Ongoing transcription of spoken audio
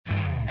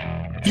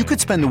You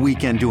could spend the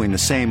weekend doing the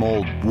same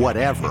old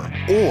whatever,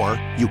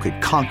 or you could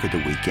conquer the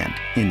weekend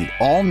in the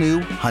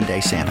all-new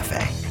Hyundai Santa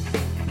Fe.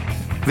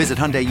 Visit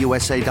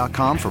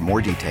HyundaiUSA.com for more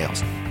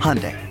details.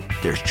 Hyundai,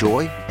 there's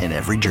joy in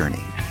every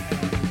journey.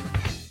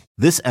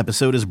 This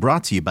episode is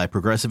brought to you by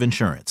Progressive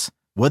Insurance.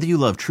 Whether you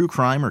love true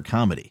crime or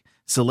comedy,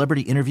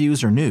 celebrity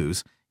interviews or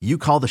news, you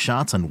call the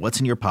shots on what's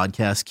in your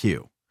podcast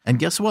queue. And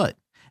guess what?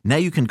 Now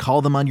you can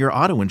call them on your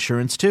auto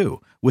insurance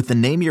too with the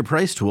Name Your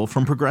Price tool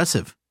from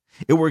Progressive.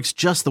 It works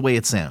just the way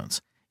it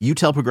sounds. You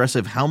tell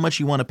Progressive how much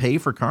you want to pay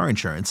for car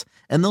insurance,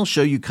 and they'll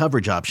show you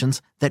coverage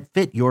options that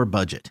fit your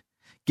budget.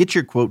 Get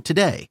your quote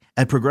today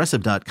at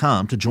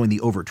Progressive.com to join the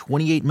over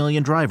 28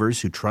 million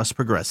drivers who trust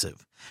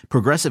Progressive.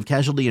 Progressive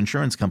Casualty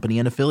Insurance Company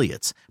and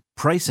Affiliates.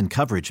 Price and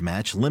coverage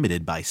match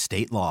limited by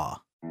state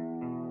law.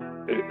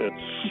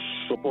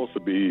 It's supposed to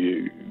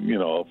be,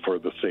 for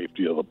the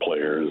safety of the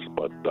players,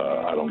 but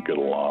I don't get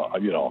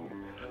along.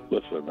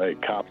 Listen, hey,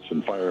 cops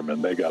and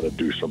firemen, they got to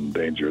do some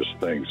dangerous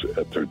things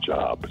at their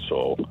job.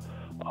 So,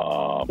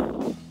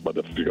 but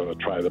if you're going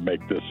to try to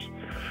make this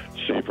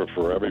safer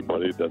for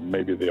everybody, then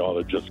maybe they ought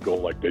to just go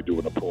like they do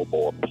in the Pro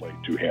Bowl and play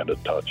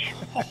two-handed touch.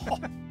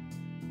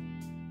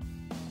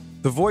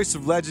 The voice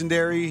of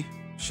legendary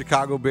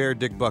Chicago Bear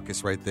Dick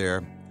Butkus right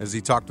there as he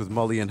talked with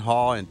Mully and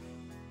Hall. And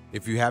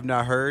if you have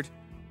not heard,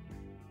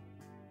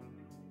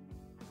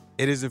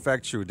 it is in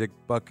fact true. Dick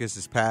Butkus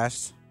has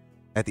passed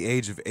at the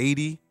age of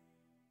 80.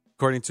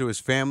 According to his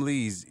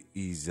family,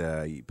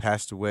 he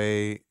passed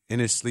away in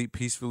his sleep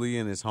peacefully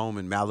in his home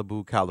in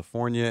Malibu,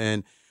 California.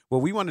 And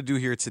what we want to do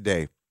here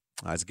today,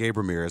 as Gabe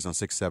Ramirez on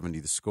 670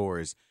 The Score,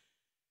 is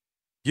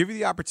give you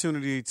the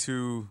opportunity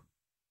to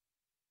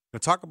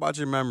talk about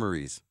your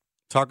memories,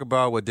 talk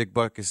about what Dick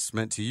Butkus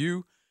meant to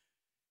you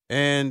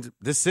and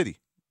this city,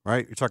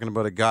 right? You're talking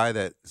about a guy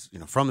that's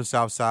from the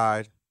South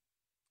Side,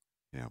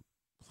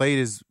 played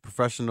his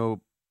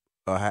professional,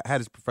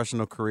 had his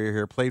professional career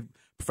here, played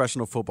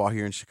professional football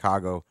here in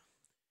Chicago.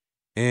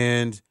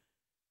 And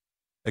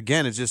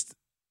again, it's just,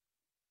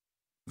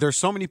 there's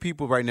so many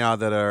people right now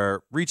that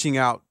are reaching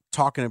out,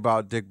 talking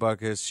about Dick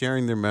Butkus,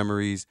 sharing their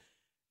memories.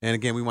 And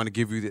again, we want to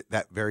give you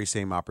that very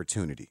same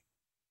opportunity.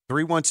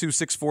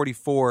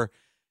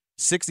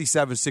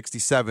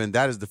 312-644-6767.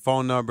 That is the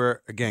phone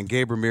number. Again,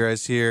 Gabe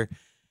Ramirez here,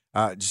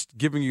 just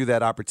giving you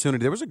that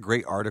opportunity. There was a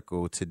great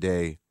article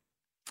today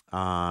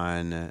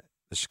on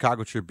the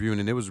Chicago Tribune,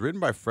 and it was written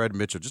by Fred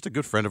Mitchell, just a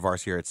good friend of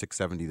ours here at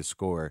 670 The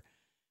Score.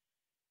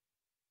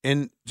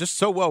 And just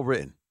so well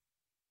written.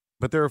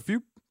 But there are a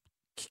few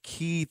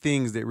key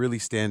things that really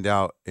stand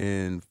out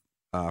in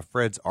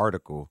Fred's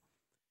article.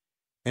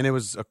 And it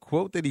was a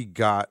quote that he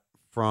got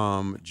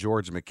from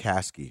George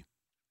McCaskey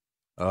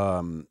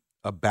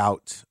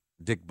about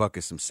Dick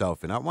Butkus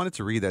himself. And I wanted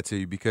to read that to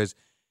you because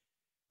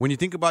when you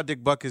think about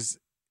Dick Butkus,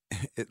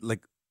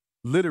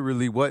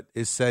 literally what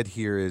is said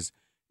here is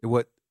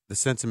what the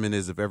sentiment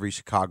is of every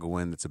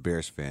Chicagoan that's a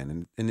Bears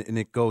fan. And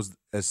it goes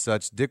as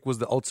such. Dick was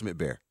the ultimate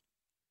Bear.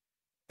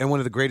 And one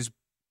of the greatest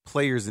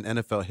players in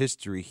NFL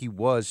history. He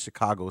was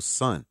Chicago's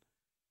son,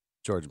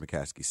 George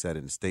McCaskey said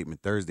in a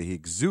statement Thursday. He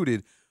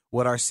exuded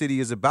what our city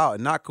is about,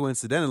 and not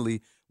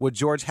coincidentally, what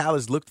George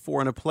Halas looked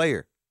for in a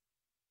player.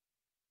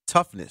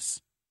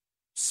 Toughness,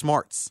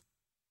 smarts,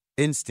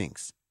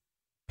 instincts,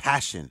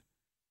 passion,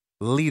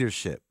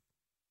 leadership.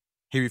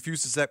 He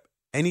refused to accept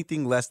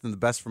anything less than the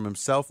best from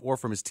himself or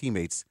from his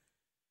teammates.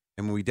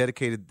 And when we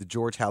dedicated the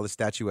George Halas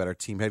statue at our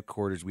team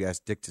headquarters, we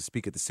asked Dick to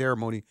speak at the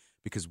ceremony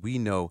because we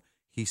know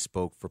he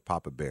spoke for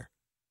Papa Bear.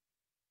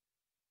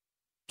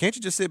 Can't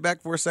you just sit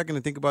back for a second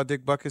and think about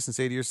Dick Butkus and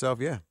say to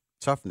yourself, yeah,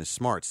 toughness,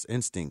 smarts,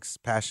 instincts,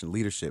 passion,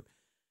 leadership.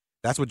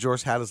 That's what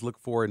George Halas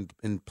looked for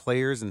in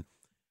players, and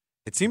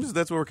it seems as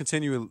that's what we're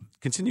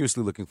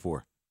continuously looking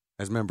for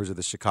as members of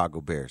the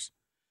Chicago Bears.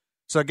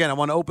 So, again, I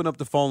want to open up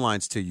the phone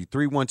lines to you,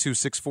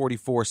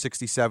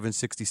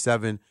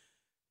 312-644-6767.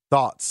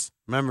 Thoughts,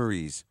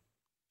 memories,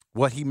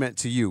 what he meant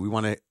to you. We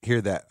want to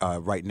hear that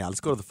right now. Let's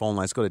go to the phone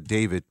line. Let's go to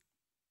David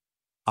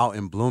out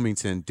in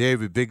Bloomington.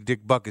 David, big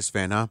Dick Butkus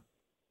fan, huh?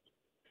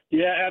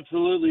 Yeah,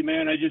 absolutely,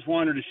 man. I just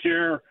wanted to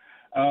share.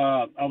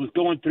 I was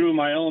going through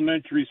my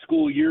elementary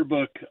school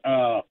yearbook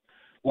a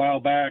while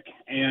back,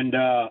 and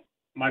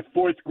my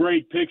fourth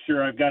grade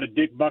picture, I've got a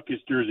Dick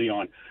Butkus jersey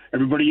on.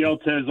 Everybody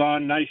else has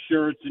on nice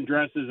shirts and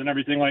dresses and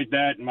everything like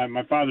that. And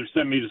my father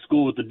sent me to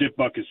school with the Dick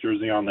Butkus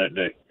jersey on that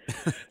day.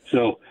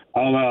 So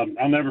I'll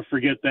never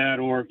forget that,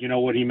 or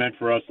what he meant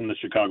for us in the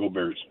Chicago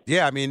Bears.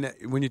 Yeah, I mean,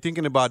 when you're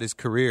thinking about his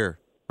career,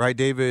 right,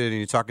 David, and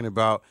you're talking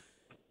about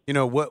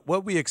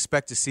what we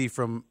expect to see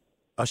from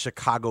a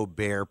Chicago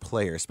Bear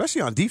player,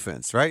 especially on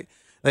defense, right?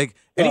 Like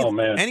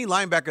any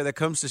linebacker that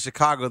comes to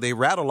Chicago, they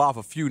rattle off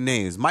a few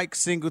names: Mike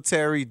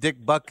Singletary, Dick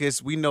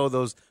Butkus. We know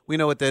those. We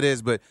know what that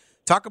is. But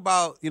talk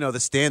about the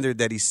standard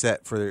that he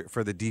set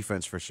for the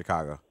defense for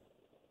Chicago.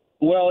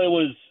 Well, it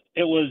was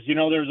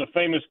there's a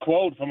famous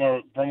quote from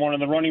one of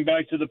the running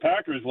backs of the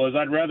Packers was,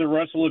 "I'd rather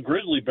wrestle a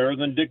grizzly bear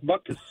than Dick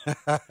Butkus,"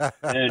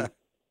 and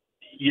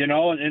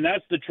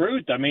that's the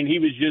truth. I mean, he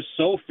was just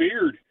so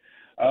feared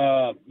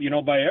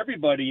by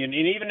everybody. And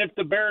even if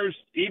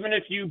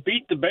you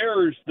beat the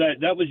Bears,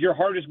 that was your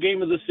hardest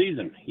game of the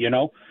season,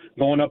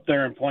 going up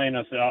there and playing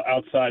us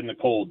outside in the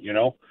cold,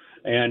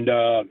 And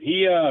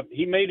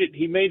he made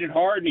it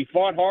hard, and he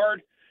fought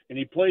hard, and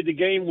he played the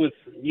game with,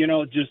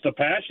 just a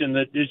passion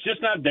that is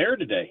just not there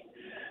today.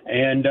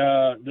 And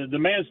the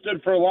man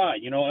stood for a lot.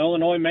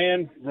 Illinois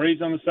man,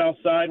 raised on the South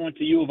Side, went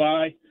to U of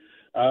I.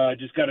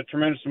 Just got a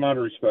tremendous amount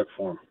of respect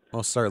for him.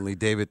 Well, certainly,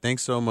 David.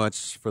 Thanks so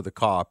much for the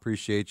call. I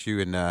appreciate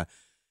you. And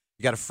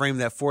you got to frame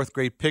that fourth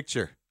grade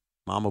picture.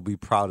 Mom will be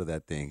proud of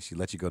that thing. She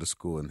let you go to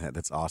school, and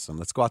that's awesome.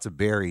 Let's go out to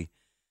Barry.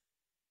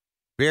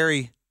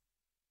 Barry,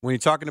 when you're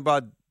talking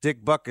about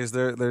Dick Butkus,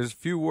 there's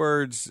few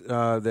words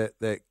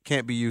that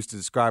can't be used to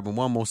describe him.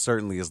 One most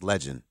certainly is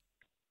legend.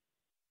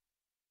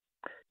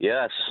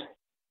 Yes.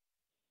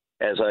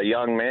 As a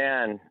young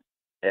man,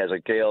 as a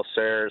Gale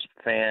Sayers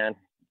fan,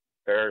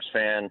 Bears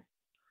fan,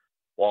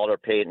 Walter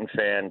Payton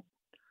fan,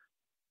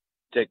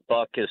 Dick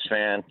Butkus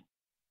fan,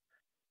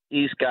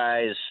 these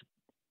guys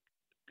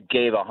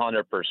gave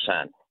 100%.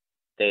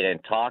 They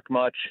didn't talk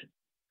much.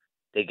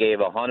 They gave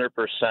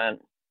 100%,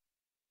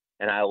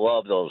 and I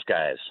love those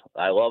guys.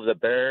 I love the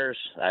Bears.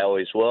 I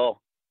always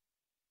will.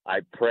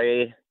 I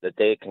pray that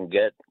they can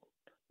get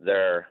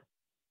their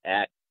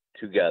act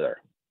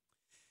together.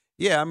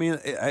 Yeah, I mean,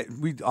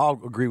 we all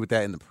agree with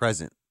that in the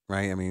present,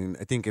 right? I mean,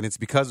 I think, and it's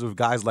because of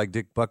guys like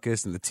Dick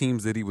Butkus and the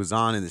teams that he was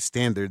on and the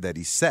standard that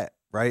he set,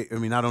 right? I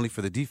mean, not only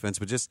for the defense,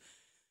 but just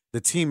the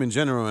team in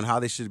general and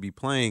how they should be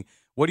playing.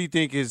 What do you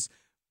think is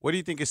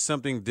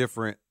something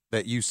different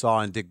that you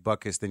saw in Dick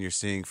Butkus than you're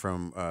seeing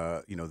from,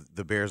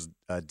 the Bears'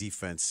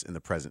 defense in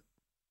the present?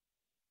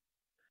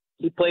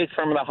 He played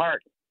from the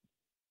heart.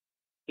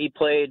 He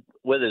played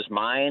with his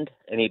mind,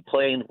 and he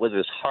played with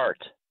his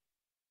heart.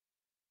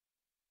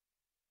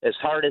 As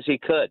hard as he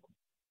could,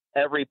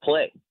 every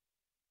play.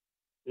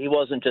 He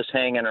wasn't just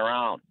hanging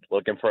around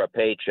looking for a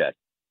paycheck.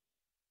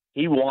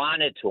 He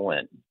wanted to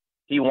win.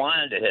 He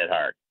wanted to hit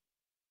hard.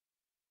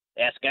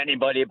 Ask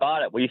anybody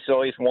about it. We used to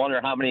always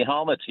wonder how many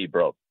helmets he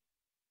broke.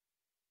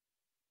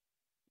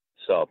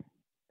 So,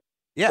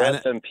 yeah,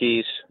 rest in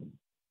peace.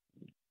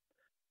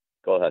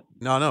 Go ahead.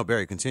 No,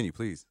 Barry, continue,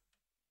 please.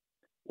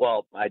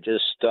 Well, I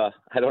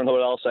don't know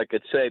what else I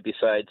could say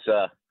besides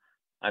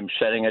I'm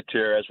shedding a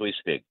tear as we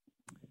speak.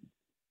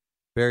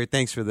 Barry,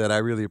 thanks for that. I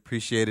really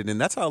appreciate it.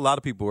 And that's how a lot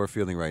of people are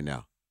feeling right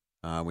now.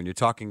 When you're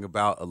talking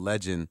about a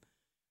legend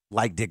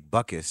like Dick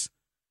Butkus.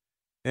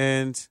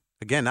 And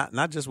again,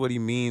 not just what he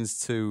means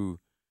to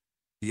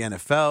the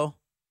NFL,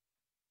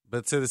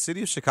 but to the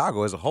city of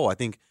Chicago as a whole. I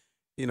think,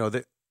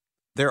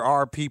 there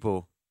are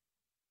people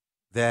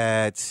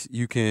that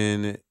you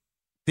can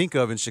think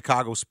of in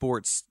Chicago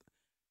sports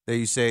that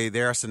you say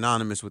they are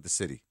synonymous with the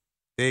city.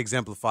 They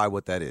exemplify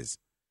what that is.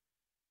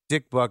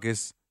 Dick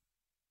Butkus,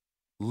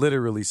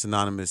 literally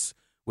synonymous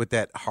with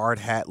that hard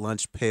hat,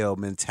 lunch pail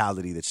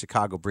mentality that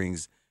Chicago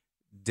brings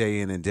day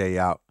in and day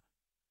out.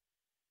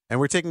 And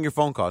we're taking your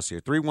phone calls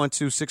here,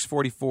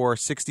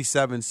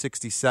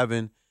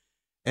 312-644-6767.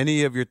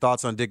 Any of your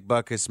thoughts on Dick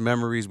Butkus,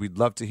 memories, we'd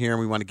love to hear them.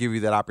 We want to give you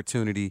that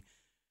opportunity.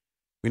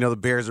 We know the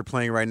Bears are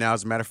playing right now.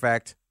 As a matter of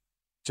fact,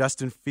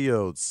 Justin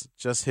Fields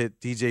just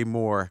hit DJ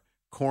Moore,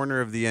 corner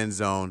of the end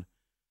zone.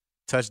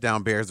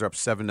 Touchdown, Bears are up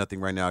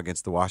 7-0 right now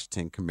against the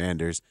Washington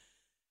Commanders.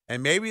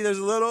 And maybe there's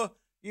a little,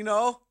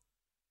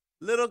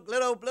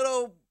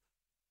 little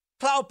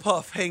cloud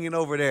puff hanging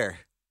over there,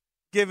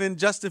 giving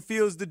Justin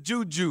Fields the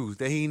juju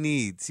that he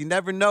needs. You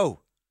never know.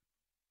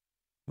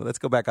 Well, let's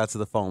go back out to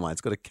the phone line.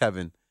 Let's go to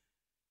Kevin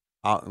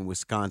out in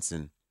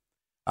Wisconsin.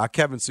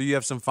 Kevin, so you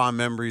have some fond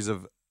memories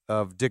of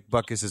Dick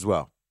Butkus as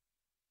well.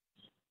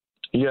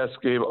 Yes,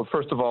 Gabe.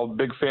 First of all,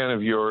 big fan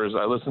of yours.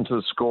 I listen to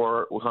the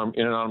Score when I'm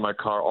in and out of my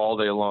car all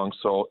day long,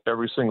 so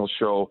every single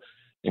show,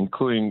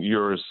 including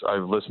yours,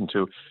 I've listened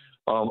to.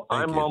 I'm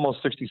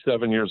almost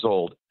 67 years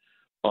old.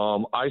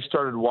 I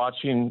started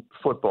watching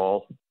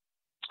football,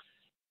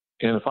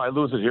 and if I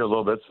lose it here a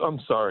little bit, I'm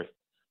sorry.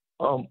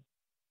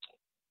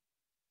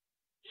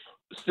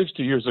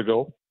 60 years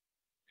ago,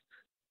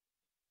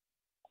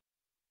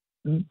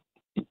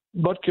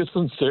 Butkus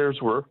and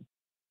Sayers were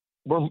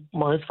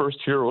my first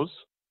heroes.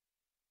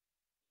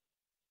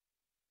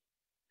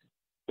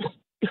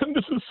 And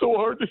this is so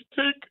hard to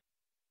take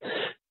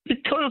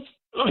because,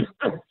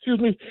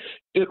 excuse me,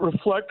 it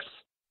reflects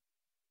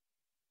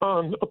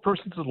on a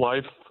person's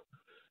life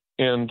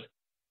and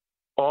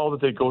all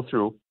that they go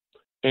through.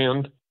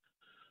 And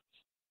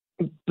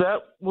that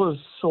was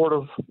sort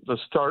of the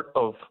start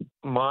of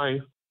my,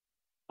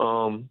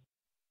 my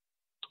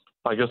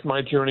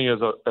journey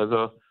as a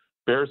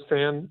Bears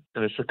fan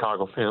and a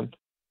Chicago fan.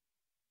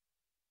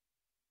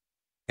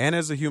 And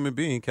as a human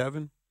being,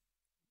 Kevin.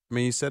 I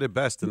mean, you said it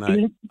best tonight.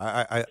 Him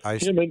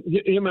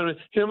and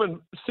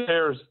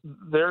Sayers,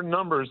 their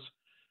numbers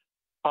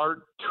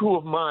are two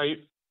of my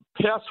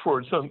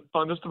passwords on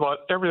just about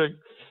everything.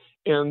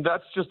 And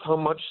that's just how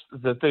much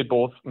that they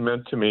both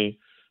meant to me.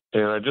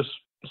 And I just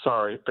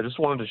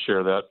wanted to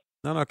share that.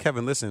 No,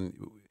 Kevin, listen,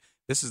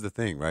 this is the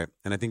thing, right?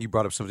 And I think you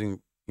brought up something,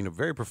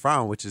 very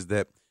profound, which is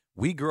that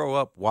we grow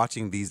up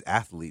watching these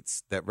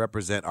athletes that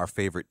represent our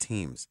favorite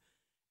teams.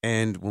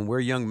 And when we're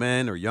young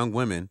men or young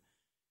women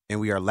and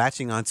we are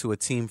latching onto a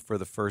team for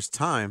the first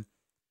time,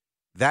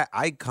 that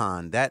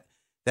icon, that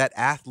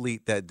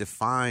athlete that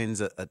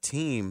defines a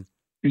team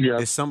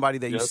is somebody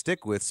that you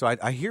stick with. So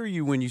I hear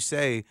you when you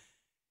say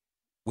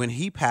when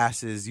he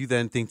passes, you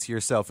then think to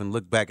yourself and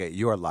look back at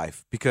your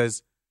life,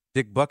 because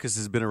Dick Butkus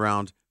has been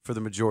around for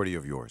the majority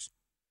of yours.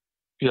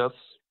 Yes.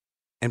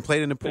 And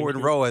played an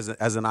important role as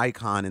an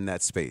icon in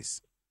that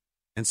space.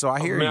 And so I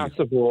hear you.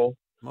 Massive role.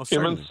 Most Him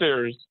certainly. and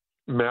Sears,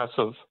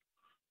 massive.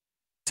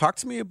 Talk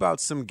to me about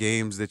some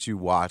games that you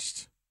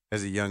watched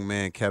as a young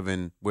man,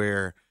 Kevin,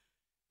 where,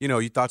 you know,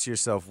 you thought to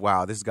yourself,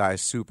 wow, this guy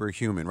is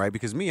superhuman, right?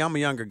 Because me, I'm a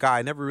younger guy.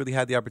 I never really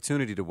had the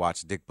opportunity to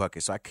watch Dick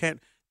Butkus, so I can't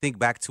think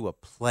back to a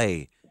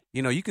play.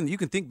 You know, you can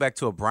think back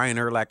to a Brian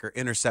Urlacher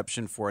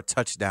interception for a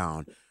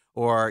touchdown,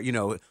 or, you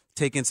know,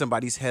 taking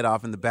somebody's head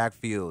off in the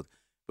backfield.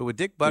 But with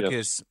Dick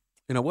Butkus,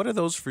 you know, what are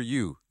those for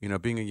you, you know,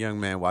 being a young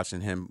man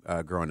watching him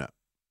growing up?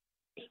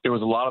 It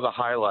was a lot of the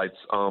highlights.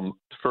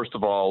 First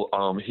of all,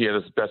 he had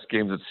his best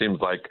games, it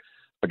seems like,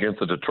 against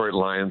the Detroit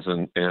Lions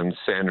and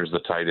Sanders, the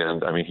tight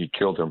end. I mean, he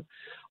killed him.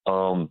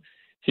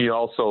 He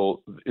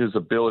also, his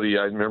ability,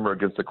 I remember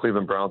against the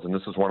Cleveland Browns, and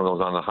this is one of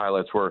those on the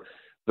highlights, where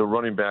the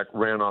running back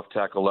ran off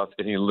tackle left,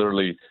 and he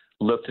literally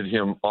lifted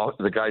him off.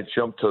 The guy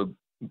jumped to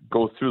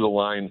go through the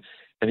line,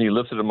 and he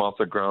lifted him off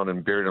the ground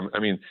and buried him. I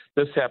mean,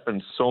 this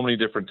happened so many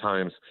different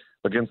times.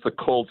 Against the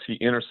Colts, he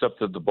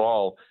intercepted the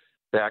ball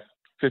back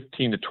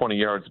 15 to 20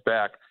 yards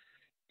back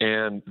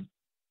and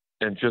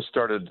just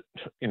started,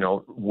 you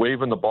know,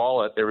 waving the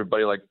ball at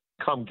everybody like,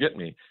 come get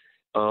me.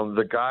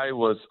 The guy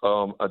was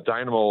a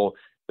dynamo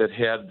that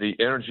had the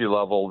energy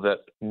level that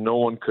no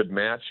one could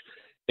match.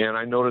 And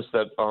I noticed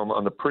that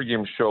on the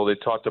pregame show, they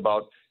talked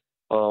about,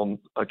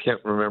 I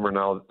can't remember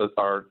now,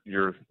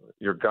 your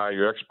guy,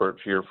 your expert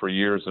here for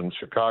years in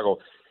Chicago.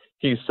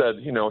 He said,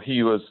 you know,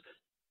 he was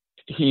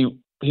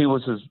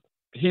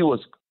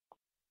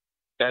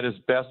at his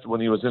best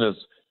when he was in his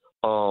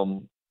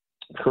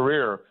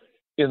career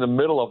in the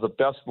middle of the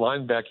best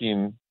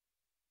linebacking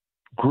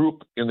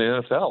group in the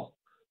NFL.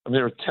 I mean,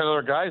 there were 10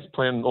 other guys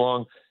playing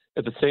along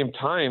at the same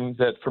time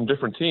that from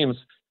different teams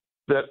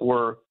that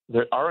are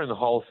in the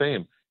Hall of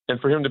Fame. And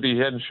for him to be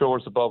head and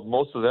shoulders above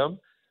most of them,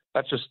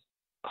 that's just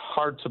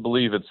hard to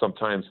believe it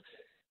sometimes.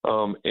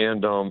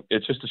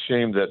 It's just a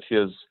shame that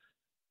his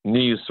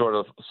knees sort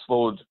of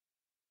slowed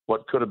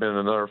what could have been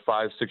another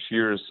 5-6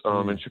 years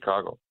in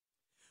Chicago.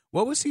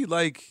 What was he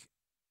like?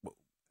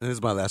 And this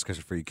is my last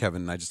question for you,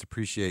 Kevin. And I just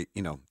appreciate,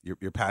 you know,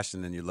 your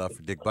passion and your love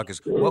for Dick Butkus.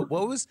 What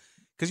was,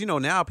 because, you know,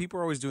 now people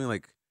are always doing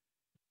like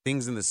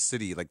things in the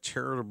city, like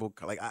charitable,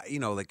 like, you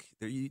know, like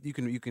you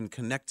can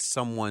connect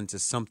someone to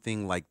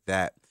something like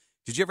that.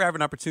 Did you ever have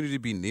an opportunity to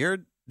be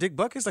near Dick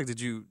Butkus? Like, did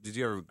you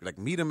ever like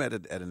meet him at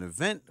an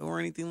event or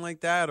anything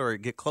like that, or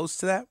get close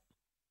to that?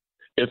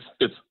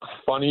 It's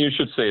funny you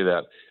should say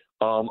that.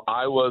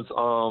 I was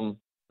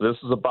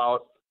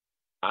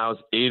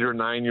 8 or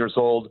 9 years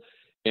old,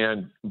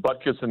 and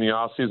Butkus in the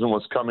off season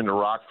was coming to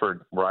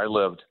Rockford, where I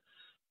lived,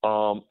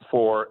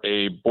 for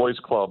a boys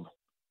club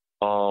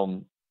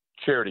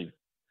charity,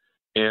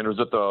 and it was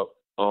at the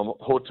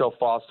Hotel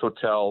Foss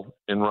Hotel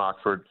in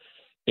Rockford.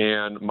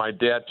 And my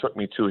dad took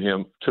me to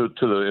him to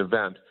the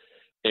event,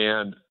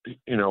 and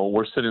you know,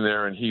 we're sitting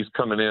there, and he's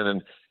coming in,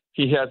 and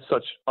he had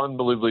such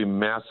unbelievably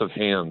massive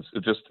hands.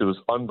 It was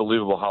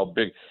unbelievable how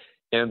big.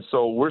 And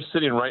so we're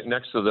sitting right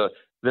next to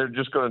they're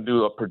just going to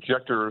do a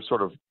projector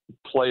sort of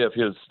play of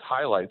his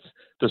highlights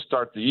to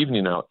start the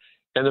evening out.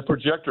 And the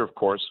projector, of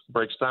course,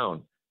 breaks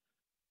down.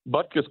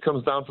 Butkus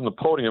comes down from the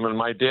podium, and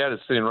my dad is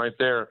sitting right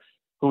there,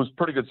 who's a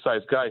pretty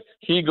good-sized guy.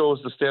 He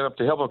goes to stand up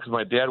to help him because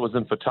my dad was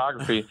in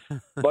photography.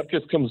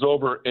 Butkus comes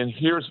over, and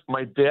here's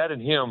my dad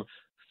and him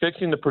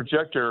fixing the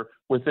projector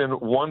within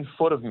 1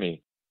 foot of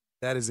me.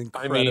 That is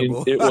incredible. I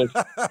mean, it was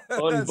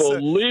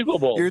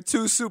unbelievable. You're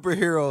two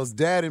superheroes,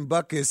 Dad and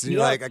Butkus, and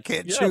you're like, I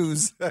can't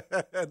choose.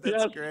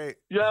 That's great.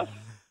 Yes.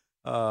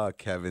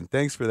 Kevin,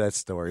 thanks for that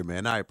story,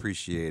 man. I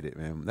appreciate it,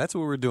 man. That's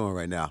what we're doing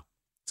right now.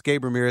 It's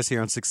Gabe Ramirez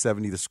here on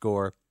 670 The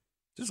Score,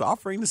 just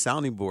offering the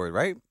sounding board,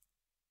 right?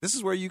 This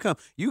is where you come.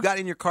 You got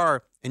in your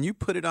car, and you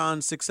put it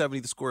on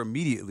 670 The Score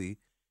immediately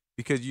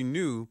because you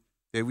knew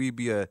that we'd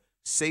be a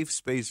safe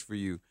space for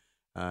you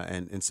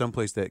and in some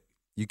place that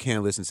you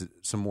can listen to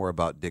some more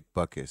about Dick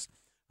Butkus.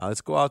 Let's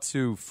go out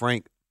to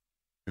Frank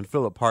in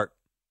Phillip Park.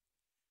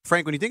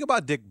 Frank, when you think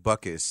about Dick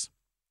Butkus,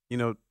 you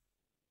know,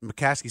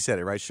 McCaskey said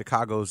it, right?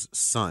 Chicago's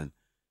son.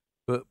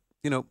 But,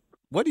 you know,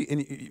 what do you,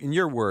 in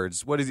your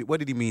words, what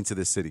did he mean to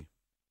this city?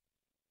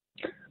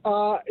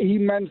 He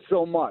meant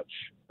so much.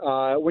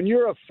 When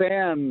you're a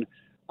fan,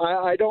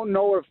 I don't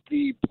know if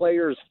the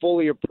players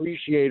fully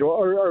appreciate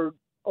or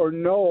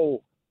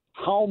know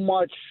how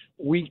much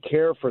we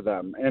care for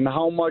them and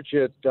how much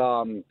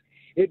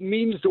it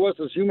means to us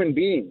as human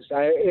beings.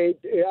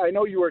 I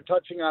know you were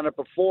touching on it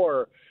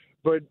before,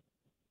 but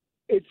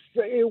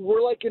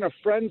we're like in a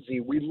frenzy.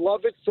 We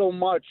love it so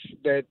much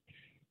that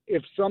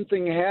if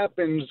something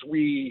happens,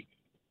 we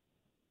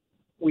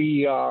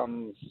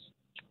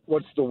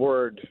what's the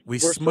word? We're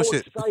so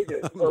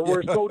excited or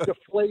we're so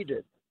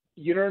deflated.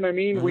 You know what I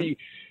mean? Mm-hmm.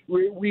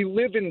 We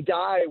live and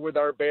die with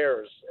our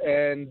Bears,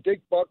 and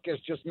Dick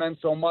Butkus just meant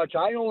so much.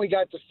 I only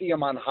got to see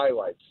him on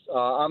highlights.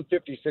 I'm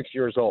 56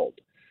 years old,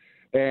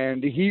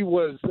 and he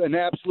was an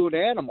absolute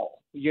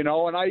animal, you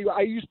know, and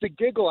I used to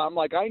giggle. I'm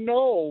like, I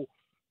know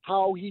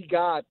how he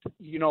got,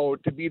 you know,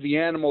 to be the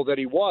animal that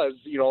he was,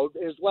 you know,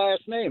 his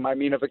last name. I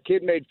mean, if a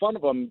kid made fun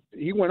of him,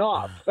 he went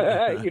off.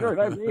 You know what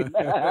I mean?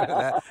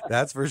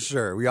 That's for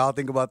sure. We all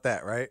think about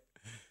that, right?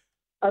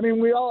 I mean,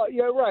 we all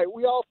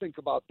think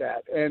about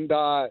that. And,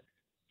 but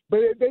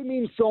they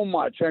mean so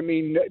much. I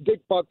mean, Dick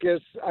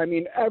Butkus, I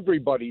mean,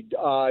 everybody,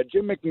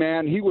 Jim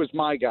McMahon, he was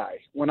my guy.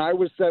 When I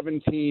was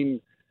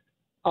 17,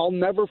 I'll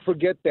never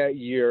forget that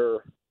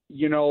year,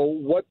 you know,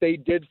 what they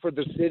did for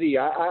the city.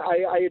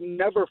 I had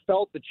never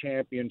felt the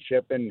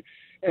championship and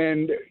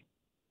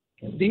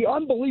the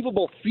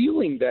unbelievable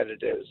feeling that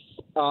it is,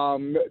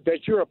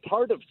 that you're a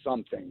part of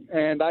something.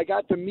 And I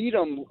got to meet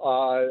him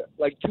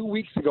like 2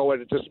 weeks ago at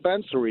a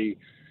dispensary,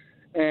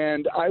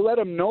 and I let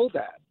him know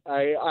that.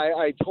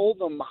 I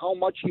told him how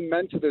much he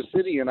meant to the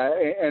city and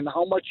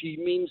how much he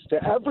means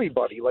to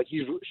everybody. Like,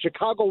 he's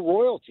Chicago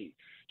royalty,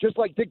 just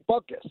like Dick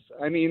Butkus.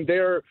 I mean,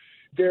 they're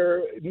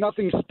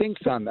nothing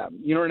stinks on them.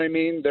 You know what I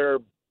mean? Their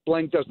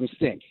blank doesn't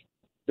stink.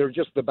 They're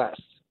just the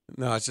best.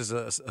 No, it's just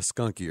a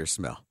skunkier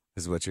smell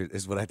is what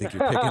I think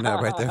you're picking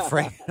up right there,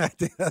 Frank. I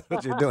think that's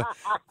what you're doing.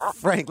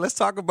 Frank, let's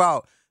talk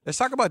about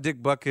Dick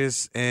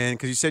Butkus, and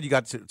because you said you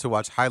got to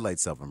watch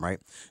highlights of him,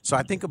 right? So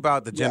I think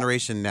about the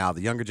generation now,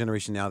 the younger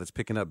generation now that's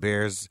picking up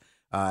Bears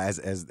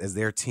as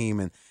their team,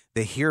 and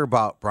they hear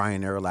about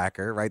Brian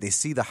Urlacher, right? They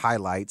see the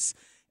highlights,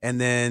 and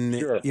then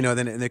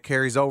then it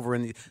carries over.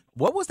 And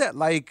what was that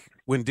like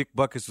when Dick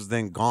Butkus was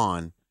then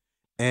gone?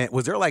 And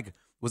was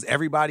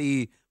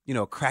everybody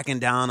cracking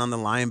down on the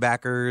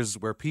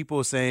linebackers? Were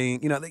people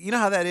saying, you know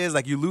how that is?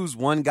 Like, you lose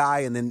one guy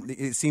and then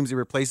it seems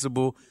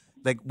irreplaceable.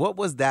 Like, what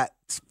was that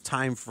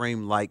time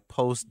frame like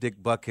post Dick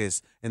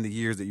Butkus in the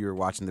years that you were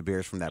watching the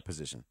Bears from that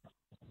position?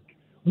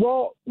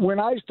 Well, when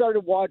I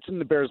started watching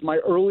the Bears, my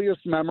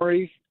earliest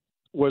memory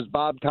was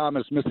Bob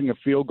Thomas missing a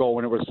field goal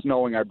when it was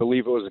snowing. I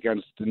believe it was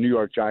against the New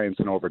York Giants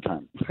in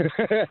overtime.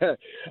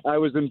 I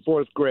was in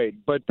fourth grade.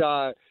 But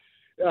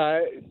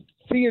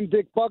seeing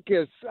Dick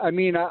Butkus, I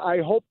mean,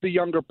 I hope the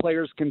younger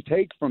players can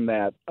take from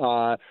that.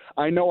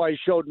 I know I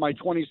showed my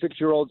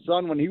 26-year-old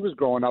son when he was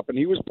growing up and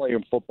he was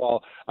playing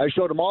football. I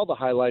showed him all the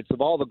highlights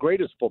of all the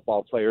greatest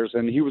football players,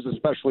 and he was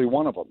especially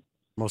one of them.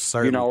 Most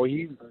certainly.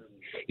 You know,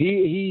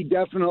 he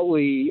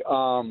definitely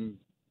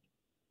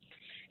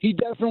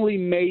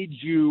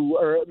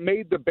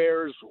made the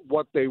Bears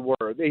what they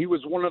were. He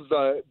was one of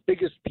the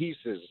biggest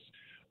pieces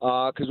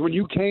because when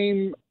you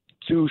came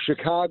to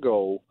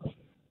Chicago,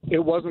 it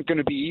wasn't going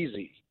to be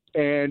easy.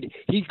 And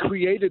he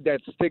created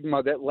that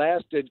stigma that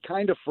lasted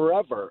kind of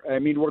forever. I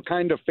mean, we're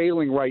kind of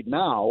failing right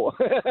now.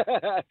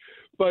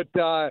 But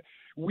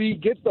we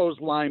get those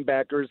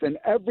linebackers, and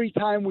every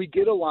time we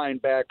get a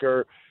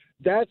linebacker,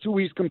 that's who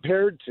he's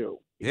compared to.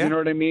 Yeah. You know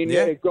what I mean?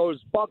 Yeah. It goes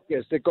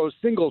Butkus, it goes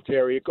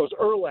Singletary, it goes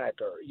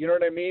Urlacher. You know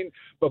what I mean?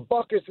 But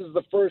Butkus is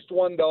the first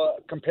one to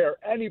compare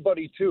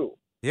anybody to.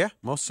 Yeah,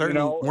 most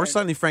certainly.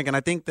 Certainly, Frank. And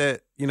I think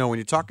that, when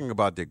you're talking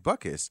about Dick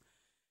Butkus,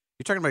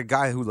 you're talking about a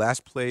guy who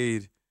last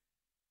played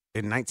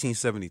in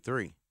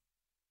 1973.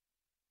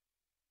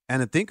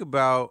 And to think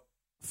about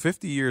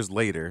 50 years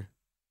later,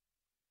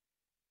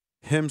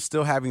 him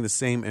still having the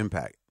same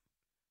impact,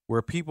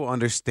 where people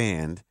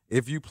understand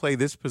if you play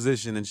this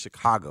position in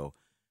Chicago,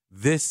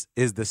 this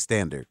is the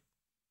standard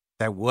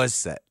that was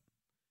set.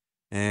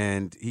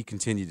 And he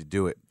continued to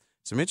do it.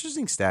 Some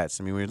interesting stats.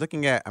 I mean, when you're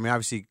looking at,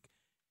 obviously,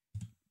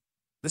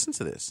 listen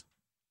to this.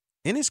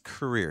 In his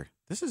career,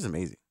 this is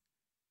amazing.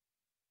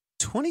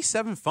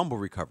 27 fumble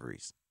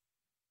recoveries.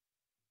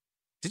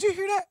 Did you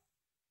hear that?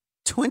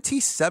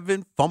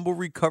 27 fumble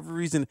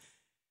recoveries. And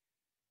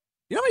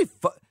you know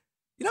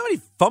how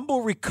many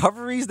fumble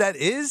recoveries that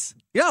is?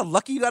 You know how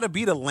lucky you got to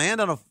be to land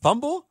on a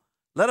fumble,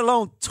 let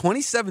alone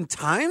 27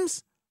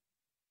 times?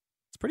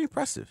 It's pretty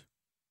impressive.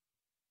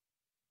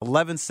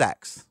 11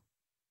 sacks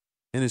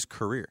in his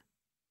career.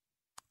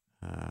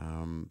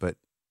 But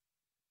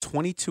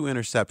 22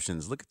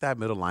 interceptions. Look at that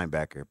middle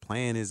linebacker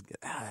playing his.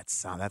 That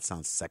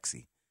sounds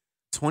sexy.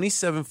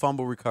 27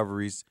 fumble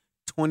recoveries,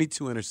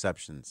 22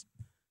 interceptions.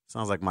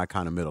 Sounds like my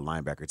kind of middle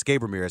linebacker. It's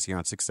Gabe Ramirez here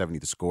on 670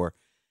 The Score.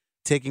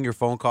 Taking your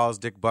phone calls.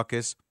 Dick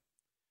Butkus,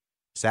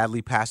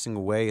 sadly passing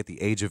away at the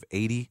age of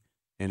 80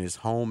 in his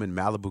home in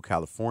Malibu,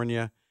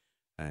 California.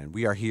 And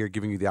we are here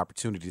giving you the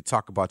opportunity to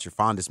talk about your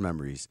fondest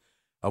memories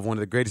of one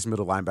of the greatest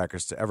middle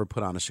linebackers to ever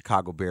put on a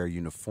Chicago Bear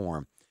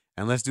uniform.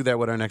 And let's do that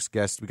with our next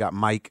guest. We got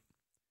Mike.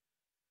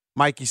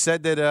 Mike, you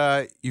said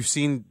that you've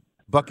seen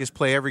Butkus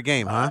play every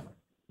game, huh?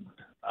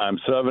 I'm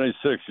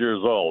 76 years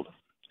old,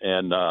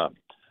 and I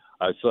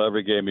saw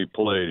every game he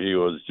played. He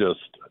was just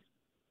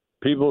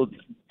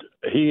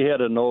he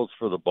had a nose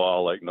for the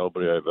ball like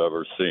nobody I've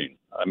ever seen.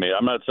 I mean,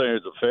 I'm not saying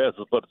he's the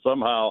fastest, but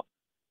somehow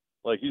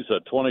like you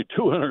said,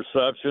 22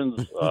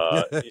 interceptions.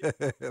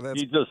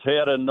 He just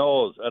had a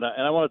nose. And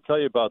I want to tell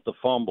you about the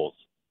fumbles.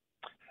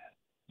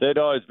 They'd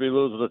always be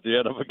losing at the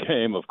end of a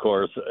game, of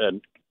course,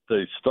 and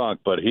they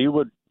stunk. But he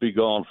would be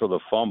going for the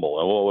fumble.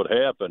 And what would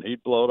happen,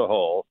 he'd blow the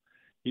hole.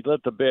 He'd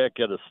let the back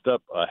get a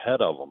step ahead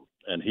of him,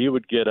 and he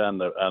would get on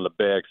the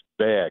back's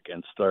back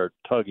and start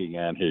tugging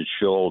on his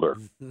shoulder.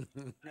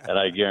 And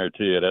I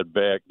guarantee you that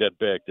back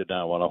did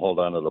not want to hold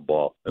on to the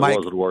ball. It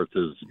wasn't worth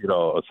his,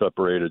 a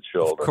separated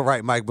shoulder.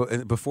 Correct, Mike.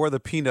 But before the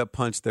peanut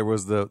punch, there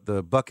was the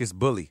Butkus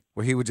bully,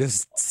 where he would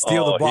just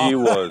steal the ball. He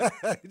was.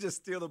 He'd just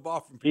steal the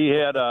ball from people. He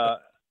had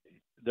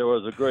there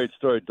was a great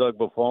story Doug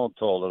Buffon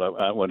told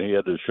it when he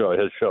had his show.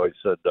 He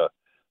said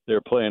they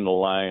were playing the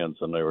Lions,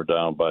 and they were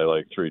down by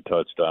like 3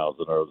 touchdowns,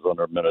 and there was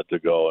under a minute to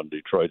go, and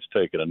Detroit's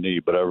taking a knee.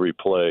 But after every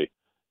play,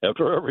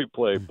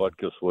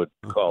 Butkus would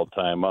call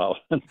timeout.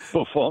 And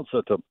Buffon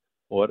said to him,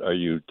 "What are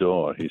you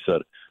doing?" He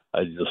said,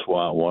 "I just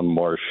want one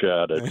more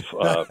shot at,"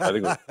 I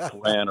think it was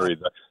Flannery,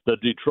 the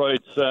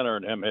Detroit center,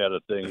 and him had a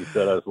thing. He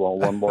said, "I just want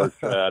one more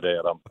shot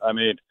at him." I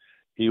mean,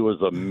 he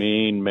was a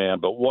mean man,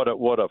 but what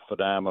a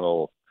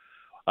phenomenal.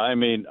 I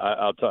mean,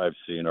 I'll tell you, I've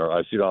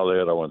seen all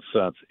the other ones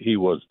since. He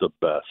was the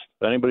best.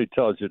 If anybody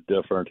tells you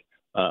different,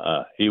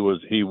 he was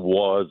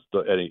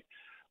like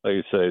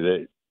you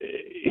say,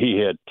 he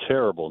had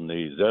terrible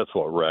knees. That's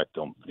what wrecked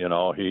him. He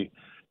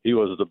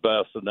was the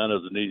best, and then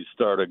his knees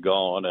started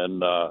going,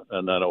 and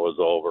then it was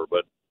over.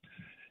 But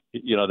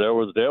there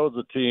was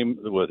a team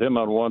with him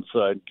on one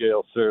side,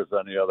 Gale Sayers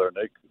on the other,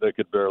 and they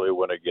could barely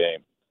win a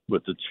game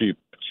with the cheap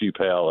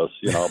Hallis.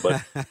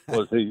 But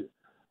was he?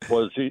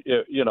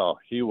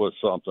 He was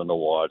something to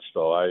watch.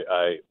 So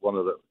I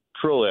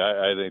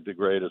think the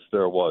greatest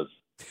there was.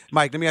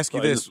 Mike, let me ask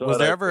you this: was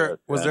there ever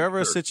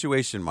a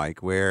situation,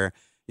 Mike, where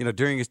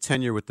during his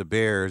tenure with the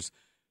Bears,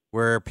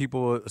 where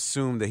people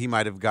assumed that he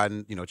might have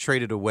gotten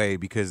traded away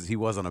because he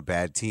was on a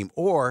bad team,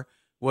 or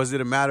was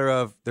it a matter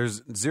of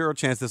there's zero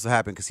chance this will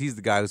happen because he's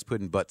the guy who's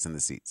putting butts in the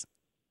seats?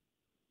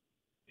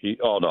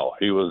 No,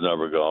 he was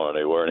never going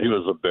anywhere, and he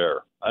was a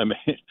Bear. I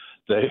mean,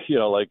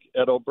 like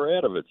Ed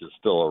O'Bradovich is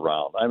still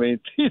around. I mean,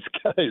 these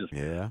guys,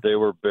 they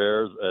were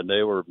Bears, and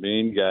they were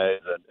mean guys,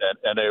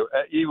 and they,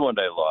 even when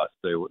they lost,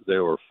 they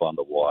were fun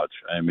to watch.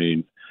 I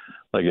mean,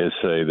 like I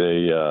say,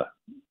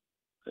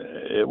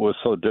 it was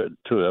so too.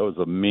 That was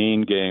a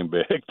mean game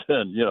back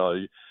then.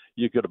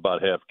 You could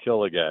about half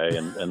kill a guy,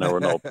 and there were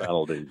no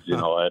penalties.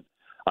 And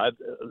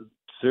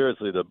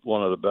seriously,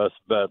 one of the best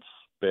bets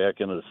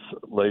back in the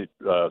late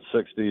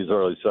 60s,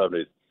 early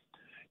 70s.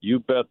 You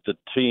bet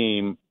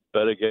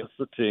against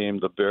the team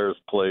the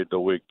Bears played the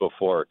week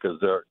before, because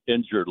their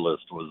injured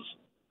list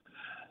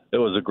it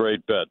was a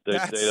great bet. They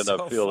ended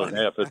up fielding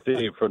half a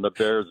team from the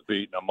Bears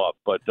beating them up.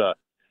 But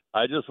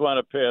I just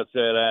want to pass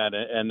that on,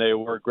 and they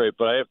were great.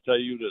 But I have to tell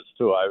you this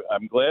too.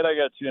 I'm glad I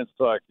got a chance to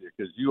talk to you,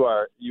 because you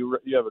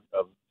have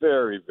a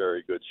very,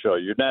 very good show.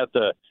 You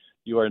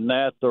are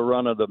not the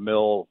run of the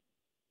mill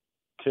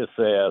kiss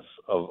ass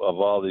of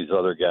all these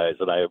other guys,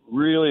 and I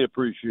really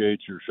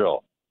appreciate your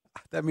show.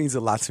 That means a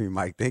lot to me,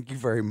 Mike. Thank you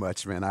very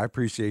much, man. I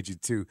appreciate you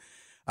too.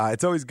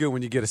 It's always good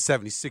when you get a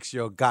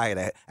 76-year-old guy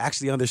that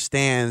actually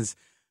understands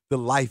the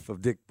life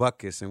of Dick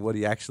Butkus and what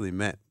he actually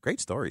meant. Great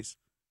stories.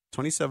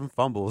 27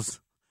 fumbles,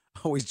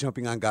 always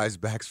jumping on guys'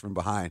 backs from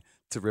behind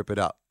to rip it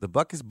out. The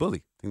Butkus bully.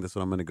 I think that's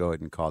what I'm going to go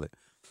ahead and call it.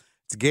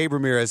 It's Gabe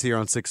Ramirez here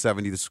on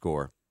 670 The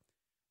Score.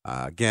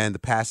 Again, the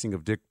passing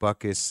of Dick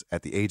Butkus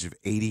at the age of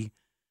 80.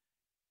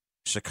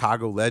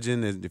 Chicago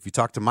legend. And if you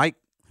talk to Mike,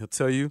 he'll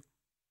tell you,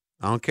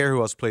 I don't care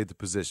who else played the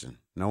position.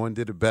 No one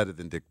did it better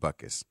than Dick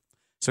Butkus.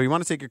 So you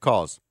want to take your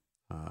calls.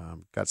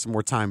 Got some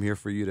more time here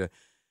for you to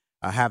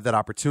have that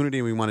opportunity,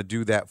 and we want to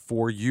do that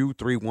for you.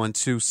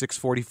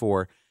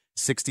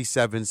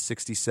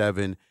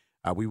 312-644-6767.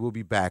 We will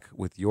be back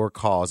with your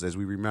calls as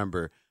we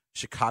remember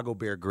Chicago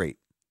Bear great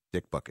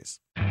Dick Butkus.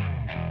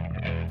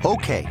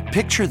 Okay,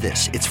 picture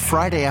this. It's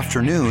Friday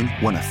afternoon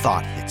when a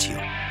thought hits you.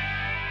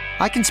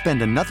 I can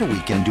spend another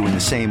weekend doing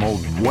the same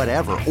old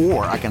whatever,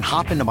 or I can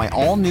hop into my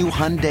all-new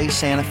Hyundai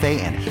Santa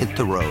Fe and hit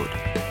the road.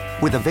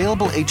 With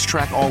available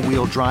H-Track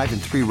all-wheel drive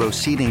and 3-row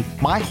seating,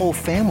 my whole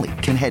family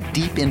can head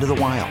deep into the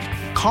wild.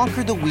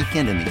 Conquer the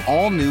weekend in the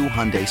all-new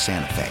Hyundai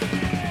Santa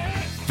Fe.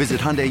 Visit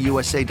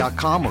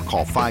HyundaiUSA.com or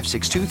call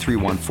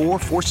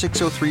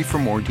 562-314-4603 for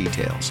more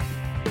details.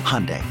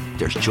 Hyundai,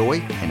 there's joy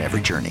in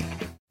every journey.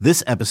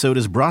 This episode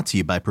is brought to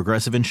you by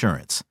Progressive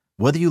Insurance.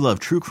 Whether you love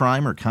true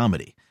crime or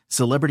comedy,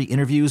 celebrity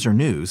interviews or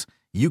news,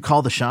 you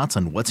call the shots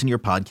on what's in your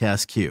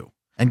podcast queue.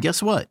 And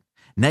guess what?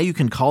 Now you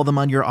can call them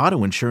on your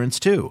auto insurance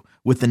too,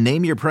 with the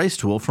Name Your Price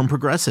tool from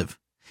Progressive.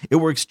 It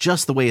works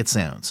just the way it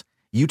sounds.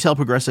 You tell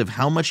Progressive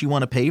how much you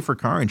want to pay for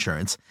car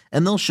insurance,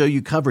 and they'll show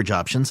you coverage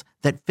options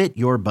that fit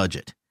your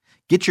budget.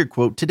 Get your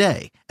quote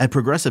today at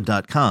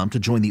Progressive.com to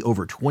join the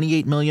over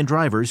 28 million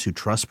drivers who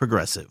trust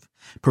Progressive.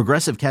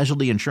 Progressive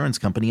Casualty Insurance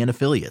Company and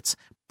Affiliates.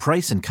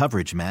 Price and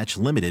coverage match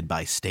limited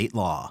by state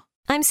law.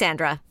 I'm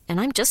Sandra, and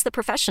I'm just the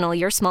professional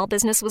your small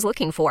business was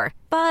looking for.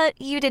 But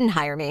you didn't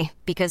hire me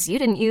because you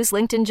didn't use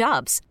LinkedIn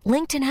Jobs.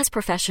 LinkedIn has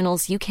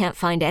professionals you can't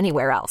find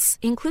anywhere else,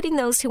 including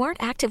those who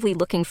aren't actively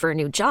looking for a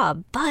new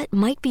job, but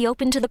might be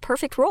open to the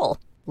perfect role,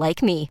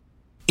 like me.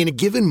 In a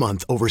given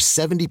month, over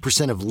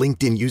 70% of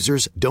LinkedIn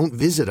users don't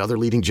visit other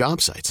leading job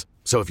sites.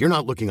 So if you're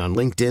not looking on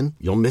LinkedIn,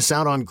 you'll miss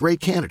out on great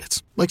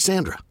candidates like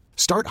Sandra.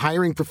 Start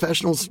hiring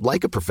professionals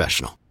like a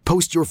professional.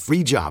 Post your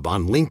free job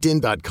on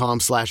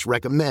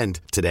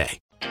linkedin.com/recommend today.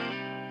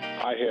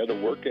 I had to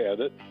work at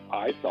it.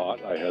 I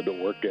thought I had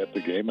to work at the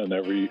game in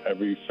every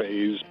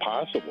phase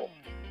possible.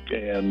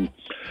 And,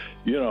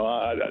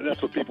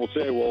 that's what people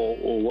say,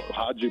 well,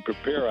 how'd you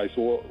prepare? I said,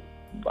 well,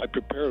 I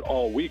prepared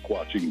all week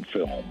watching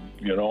film.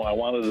 I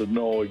wanted to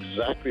know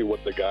exactly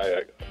what the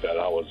guy that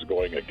I was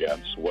going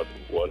against, what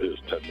his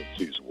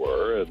tendencies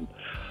were. And,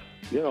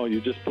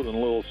 you just put in a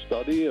little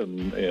study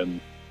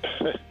and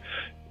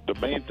the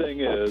main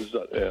thing is,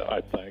 I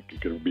think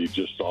it could be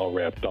just all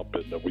wrapped up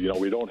in that.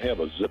 We don't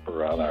have a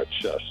zipper on our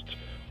chest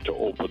to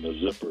open the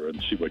zipper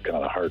and see what kind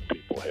of heart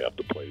people have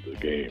to play the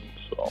game.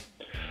 So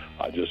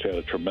I just had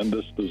a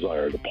tremendous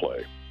desire to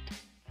play.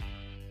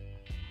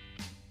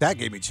 That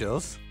gave me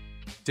chills.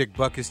 Dick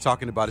Butkus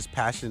talking about his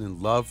passion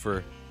and love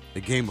for the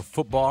game of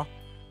football.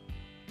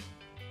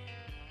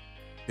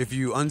 If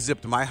you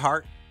unzipped my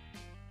heart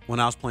when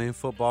I was playing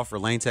football for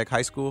Lane Tech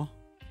High School,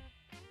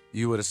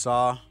 you would have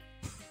saw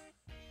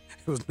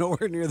it was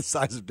nowhere near the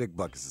size of Dick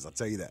Butkus', I'll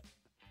tell you that.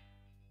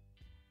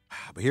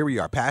 But here we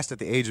are, past at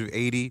the age of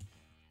 80.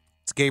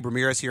 It's Gabe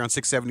Ramirez here on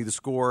 670 The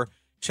Score,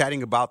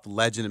 chatting about the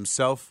legend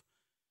himself,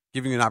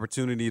 giving you an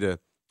opportunity to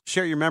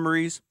share your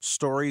memories,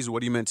 stories,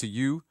 what he meant to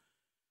you,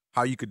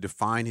 how you could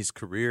define his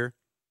career.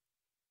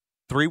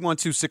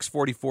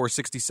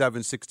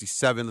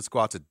 312-644-6767. Let's go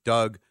out to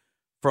Doug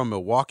from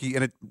Milwaukee.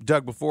 And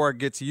Doug, before I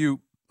get to you,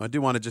 I do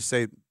want to just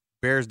say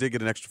Bears did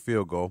get an extra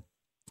field goal.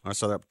 I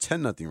saw they're up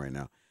 10-0 right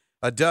now.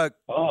 Doug.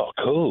 Oh,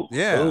 cool.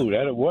 Yeah. Cool,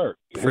 that'll work.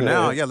 For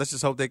now, yeah, let's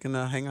just hope they can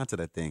hang on to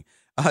that thing.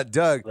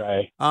 Doug,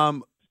 right.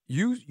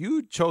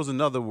 You chose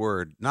another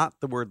word, not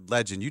the word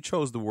legend. You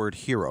chose the word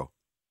hero.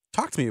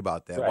 Talk to me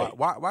about that. Right.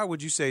 Why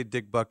would you say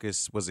Dick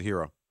Butkus was a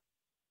hero?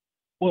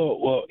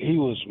 Well, he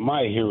was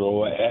my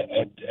hero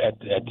at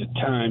the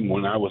time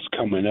when I was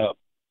coming up,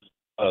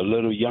 a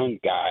little young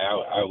guy.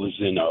 I was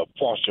in a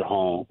foster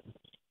home.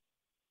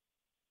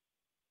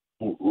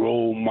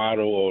 Role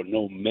model or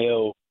no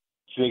male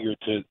figure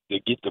to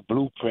get the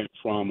blueprint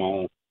from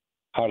on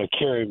how to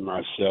carry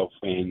myself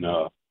and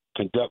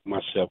conduct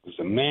myself as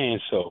a man.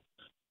 So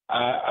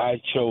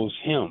I chose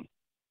him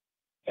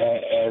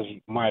as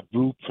my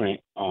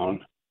blueprint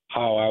on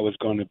how I was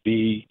going to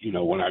be,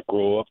 when I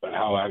grow up and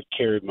how I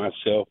carried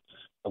myself.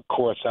 Of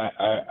course, I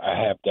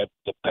have the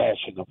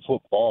passion of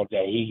football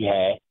that he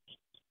had.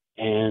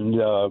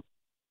 And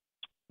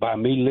by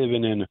me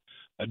living in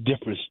a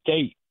different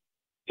state,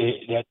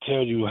 that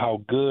tells you how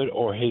good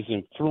or his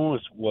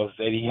influence was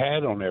that he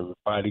had on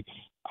everybody.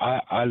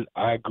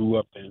 I grew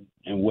up in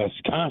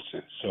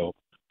Wisconsin, so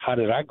how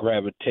did I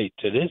gravitate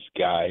to this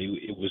guy?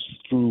 It was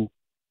through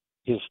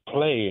his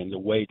play and the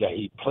way that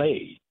he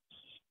played,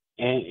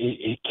 and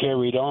it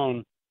carried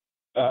on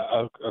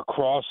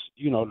across,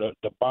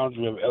 the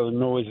boundary of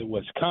Illinois and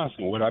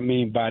Wisconsin. What I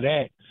mean by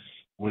that,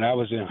 when I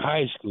was in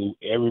high school,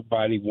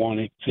 everybody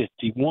wanted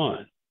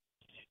 51.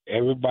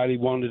 Everybody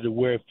wanted to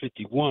wear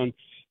 51.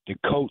 The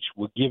coach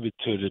would give it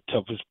to the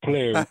toughest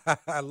player.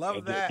 I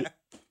love that.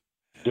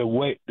 The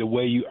way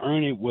you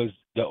earn it was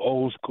the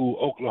old school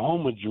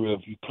Oklahoma drill.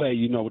 If you play,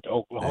 what the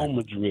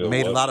Oklahoma drill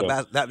made was. A lot of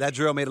that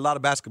drill made a lot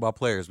of basketball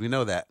players. We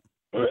know that.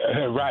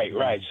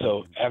 Right.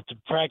 So after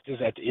practice,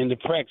 at the end of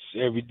practice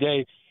every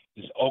day,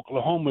 is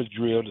Oklahoma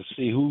drill to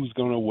see who's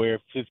going to wear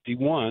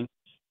 51.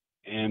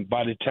 And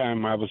by the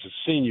time I was a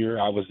senior,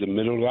 I was the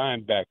middle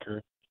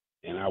linebacker,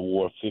 and I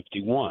wore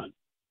 51.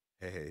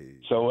 Hey.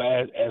 So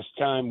as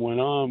time went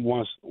on,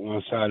 once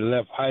I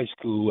left high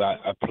school,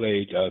 I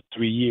played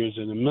 3 years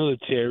in the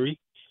military,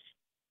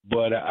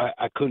 but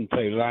I couldn't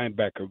play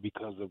linebacker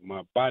because of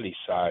my body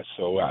size,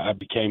 so I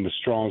became a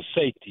strong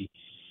safety.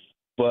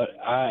 But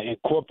I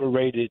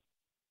incorporated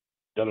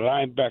the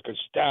linebacker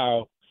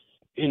style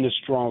in the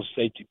strong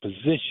safety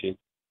position,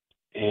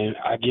 and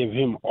I give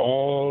him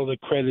all the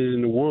credit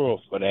in the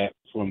world for that,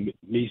 from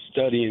me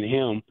studying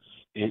him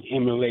and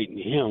emulating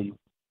him.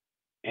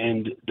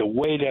 And the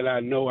way that I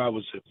know I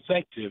was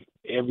effective,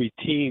 every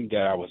team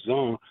that I was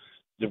on,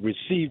 the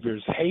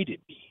receivers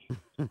hated me.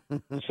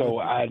 So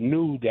I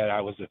knew that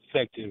I was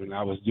effective and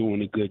I was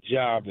doing a good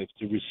job. If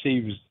the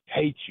receivers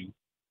hate you,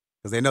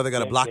 because they know they're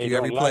going to block you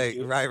every play.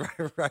 You. Right.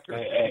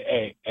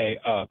 Hey,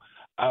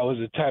 I was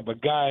the type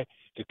of guy,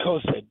 the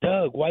coach said,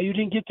 Doug, why you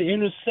didn't get the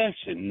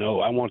interception? No,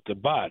 I want the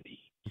body.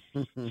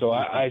 So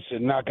I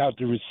should knock out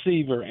the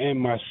receiver and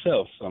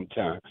myself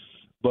sometime.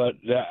 But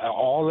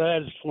all of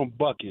that is from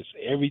Butkus.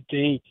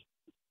 Everything,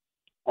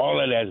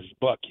 all of that is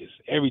Butkus.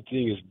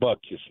 Everything is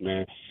Butkus,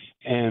 man.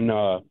 And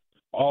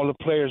all the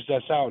players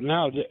that's out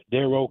now,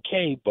 they're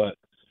okay. But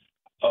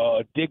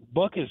Dick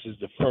Butkus is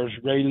the first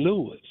Ray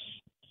Lewis.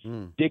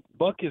 Dick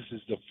Butkus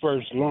is the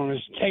first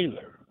Lawrence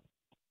Taylor.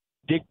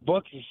 Dick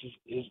Butkus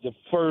is the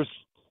first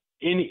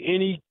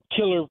any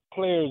killer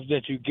players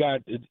that you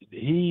got.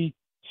 He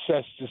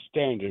sets the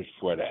standards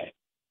for that.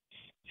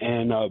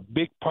 And a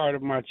big part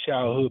of my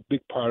childhood,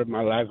 big part of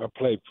my life, I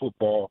played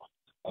football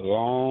a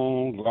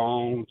long,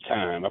 long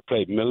time. I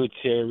played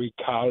military,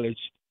 college,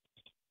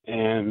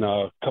 and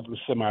a couple of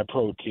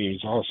semi-pro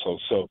teams also.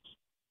 So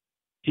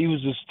he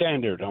was the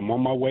standard. I'm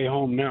on my way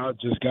home now. I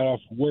just got off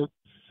work.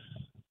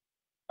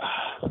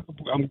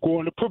 I'm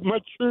going to put my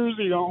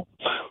jersey on.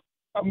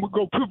 I'm going to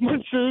go put my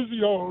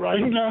jersey on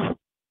right now.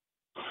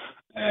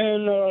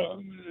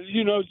 And,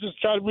 just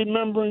try to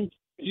remembering,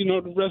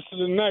 the rest of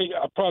the night.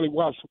 I probably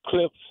watch some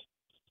clips.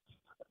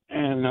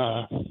 And,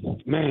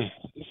 man,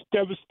 it's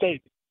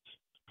devastating.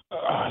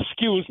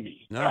 Excuse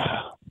me. No.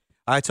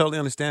 I totally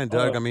understand,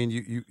 Doug. I mean,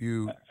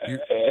 you.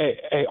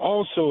 Hey,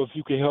 also, if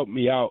you can help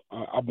me out,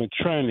 I've been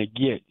trying to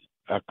get,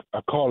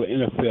 I call it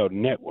NFL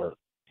Network,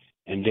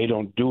 and they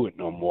don't do it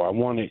no more. I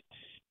wanted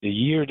the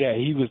year that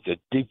he was the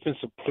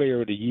Defensive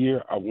Player of the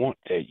Year, I want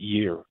that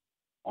year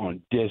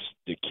on disc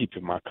to keep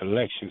in my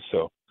collection.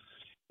 So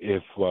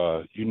if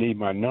you need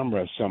my number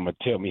or something,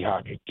 tell me how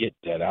I could get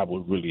that. I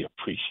would really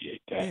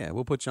appreciate that. Yeah,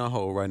 we'll put you on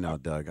hold right now,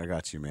 Doug. I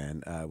got you,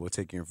 man. We'll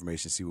take your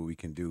information, see what we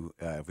can do,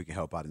 if we can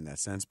help out in that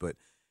sense. But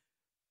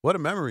what a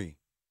memory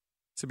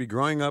to be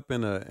growing up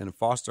in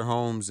foster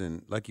homes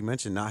and, like you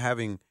mentioned, not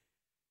having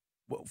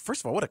 – well,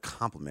 first of all, what a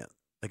compliment.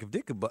 Like if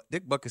Dick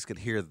Butkus could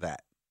hear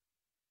that.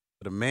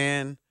 But a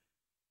man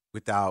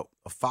without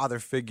a father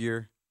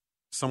figure,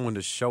 someone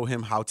to show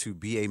him how to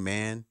be a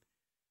man,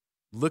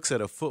 looks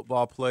at a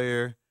football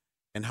player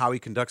and how he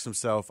conducts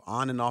himself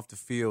on and off the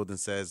field and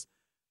says,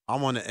 I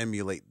want to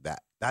emulate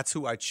that. That's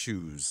who I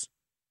choose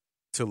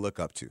to look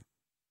up to.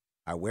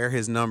 I wear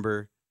his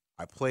number.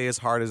 I play as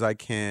hard as I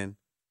can.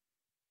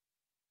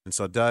 And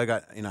so, Doug,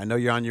 I know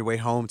you're on your way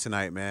home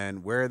tonight,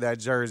 man. Wear that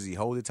jersey.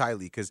 Hold it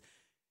tightly because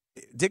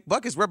Dick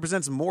Butkus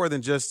represents more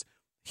than just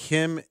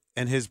him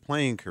and his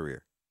playing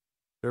career.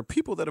 There are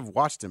people that have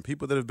watched him,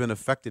 people that have been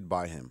affected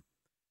by him.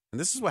 And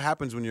this is what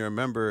happens when you're a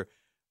member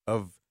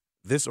of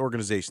this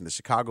organization, the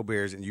Chicago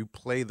Bears, and you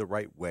play the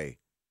right way.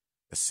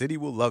 The city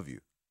will love you.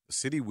 The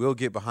city will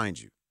get behind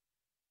you.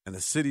 And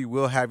the city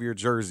will have your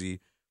jersey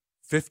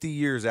 50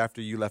 years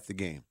after you left the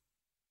game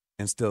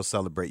and still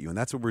celebrate you. And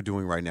that's what we're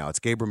doing right now. It's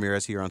Gabe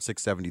Ramirez here on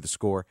 670 The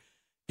Score,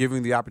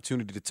 giving the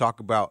opportunity to talk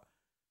about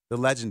the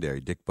legendary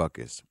Dick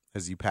Butkus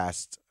as he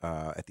passed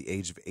at the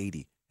age of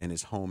 80 in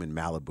his home in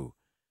Malibu.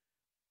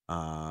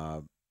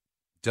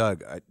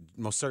 Doug, I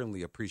most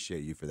certainly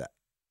appreciate you for that.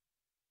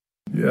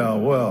 Yeah,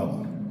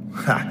 well,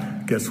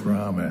 guess where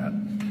I'm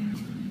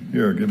at.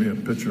 Here, give me a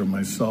picture of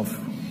myself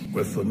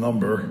with the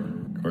number.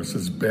 Of course,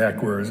 it's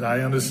backwards. I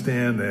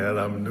understand that.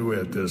 I'm new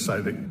at this.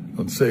 I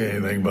don't say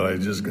anything, but I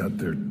just got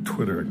their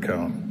Twitter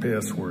account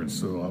password,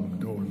 so I'm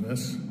doing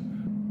this.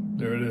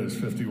 There it is,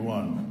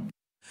 51.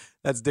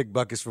 That's Dick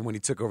Butkus from when he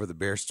took over the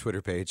Bears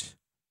Twitter page.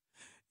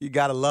 You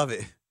got to love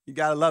it. You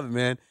got to love it,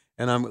 man.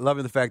 And I'm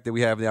loving the fact that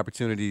we have the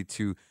opportunity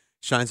to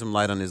shine some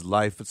light on his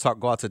life. Let's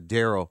go out to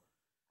Daryl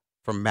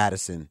from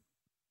Madison.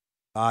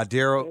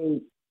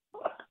 Daryl,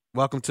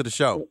 welcome to the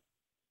show.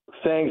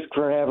 Thanks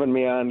for having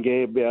me on,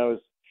 Gabe.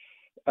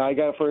 I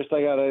got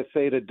to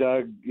say to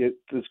Doug,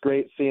 it's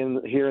great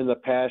hearing the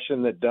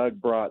passion that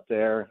Doug brought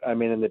there. I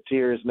mean, and the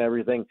tears and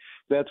everything.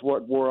 That's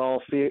what we're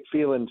all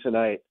feeling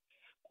tonight.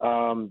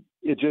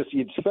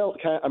 You felt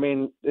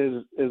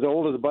as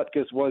old as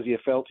Butkus was, you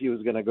felt he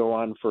was going to go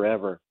on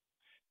forever.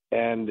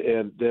 And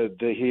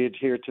he had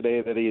here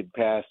today that he had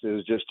passed. It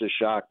was just a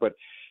shock. But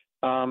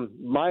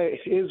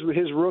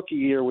his rookie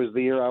year was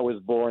the year I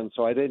was born,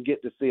 so I didn't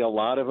get to see a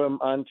lot of him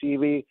on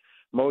TV.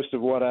 Most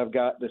of what I've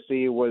got to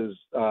see was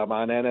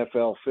on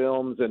NFL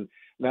films, and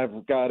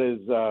I've got his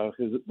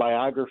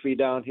biography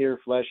down here,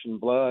 Flesh and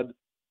Blood.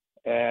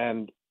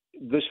 And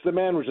the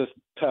man was just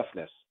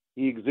toughness.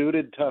 He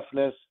exuded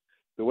toughness.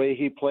 The way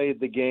he played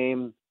the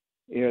game,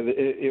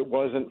 it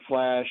wasn't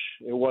flash.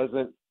 It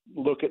wasn't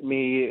look at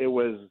me. It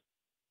was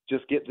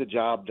just get the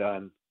job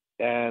done.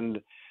 And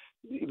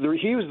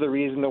he was the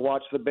reason to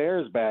watch the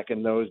Bears back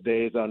in those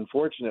days.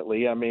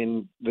 Unfortunately, I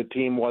mean, the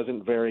team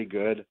wasn't very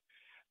good,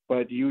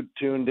 but you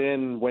tuned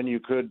in when you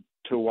could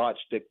to watch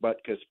Dick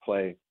Butkus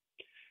play.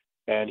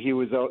 And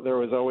there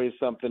was always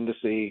something to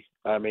see.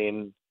 I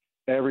mean,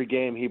 every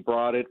game he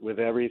brought it with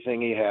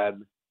everything he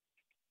had.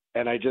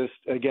 And I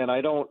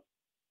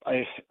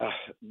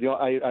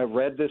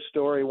read this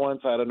story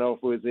once. I don't know if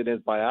it was in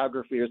his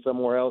biography or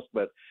somewhere else,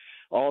 but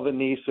all the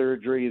knee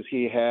surgeries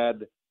he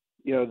had,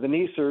 the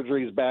knee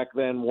surgeries back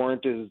then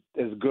weren't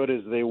as good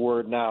as they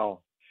were now.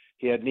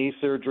 He had knee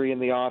surgery in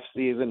the off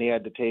season. He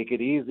had to take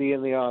it easy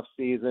in the off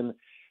season,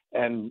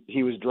 and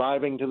he was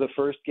driving to the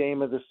first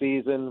game of the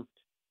season,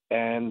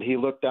 and he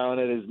looked down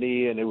at his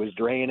knee and it was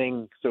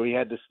draining. So he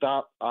had to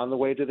stop on the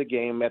way to the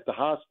game at the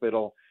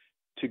hospital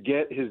to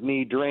get his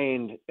knee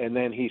drained, and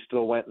then he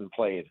still went and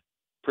played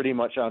pretty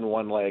much on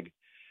one leg.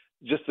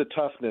 Just the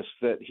toughness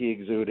that he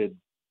exuded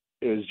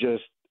was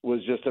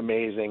just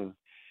amazing.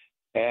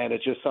 And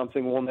it's just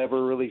something we'll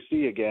never really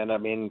see again. I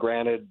mean,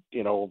 granted,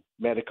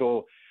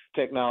 medical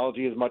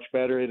technology is much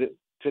better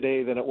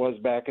today than it was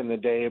back in the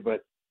day,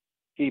 but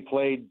he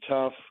played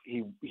tough.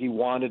 He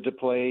wanted to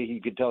play.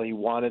 You could tell he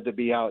wanted to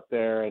be out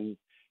there, and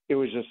it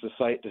was just a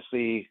sight to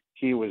see.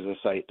 He was a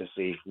sight to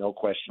see, no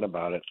question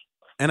about it.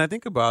 And I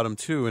think about him,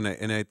 too, and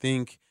I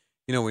think,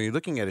 when you're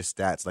looking at his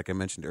stats, like I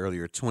mentioned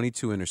earlier,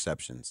 22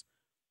 interceptions,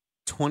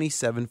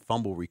 27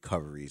 fumble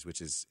recoveries,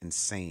 which is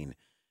insane.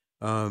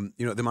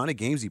 The amount of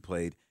games he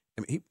played.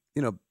 I mean,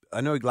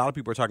 I know a lot of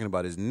people are talking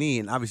about his knee,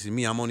 and obviously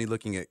me, I'm only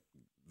looking at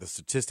the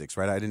statistics,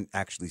 right? I didn't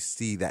actually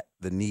see that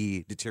the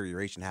knee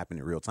deterioration happen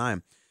in real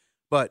time.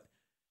 But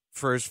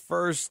for his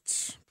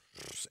first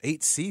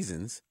 8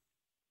 seasons,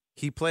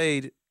 he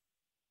played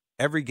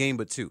every game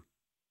but 2.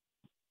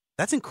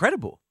 That's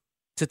incredible.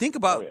 To think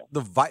about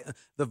the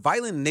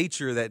violent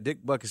nature that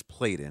Dick Butkus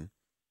played in,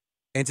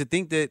 and to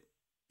think that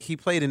he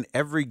played in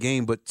every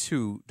game but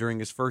 2 during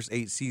his first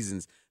 8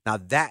 seasons. Now,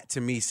 that,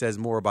 to me, says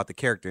more about the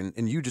character.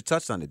 And you just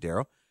touched on it,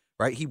 Daryl,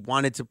 right? He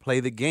wanted to play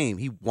the game.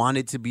 He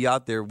wanted to be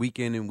out there week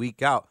in and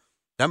week out.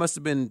 That must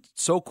have been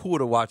so cool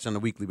to watch on a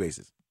weekly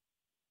basis.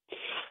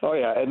 Oh,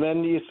 yeah. And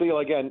then you see,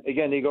 again,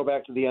 you go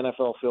back to the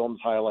NFL Films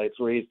highlights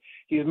where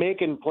he's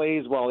making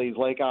plays while he's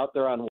out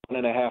there on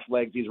 1.5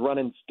 legs. He's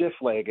running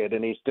stiff-legged,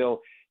 and he's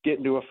still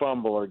getting to a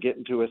fumble or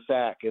getting to a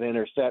sack, an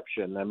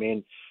interception. I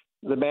mean,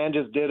 the man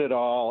just did it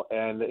all,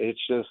 and it's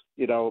just,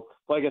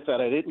 like I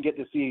said, I didn't get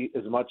to see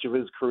as much of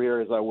his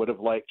career as I would have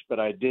liked, but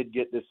I did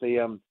get to see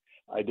him.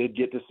 I did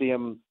get to see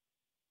him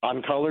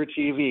on color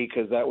TV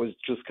because that was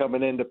just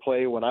coming into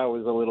play when I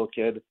was a little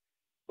kid.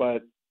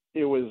 But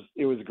it was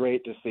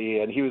great to see,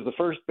 and he was the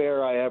first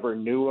Bear I ever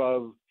knew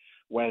of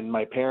when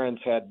my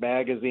parents had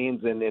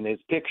magazines and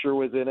his picture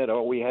was in it.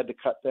 Oh, we had to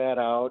cut that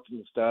out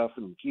and stuff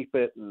and keep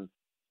it, and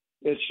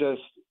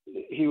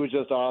he was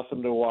just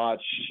awesome to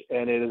watch,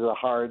 and it is a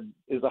hard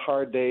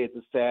day. It's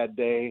a sad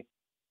day,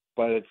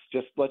 but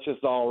let's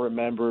just all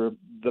remember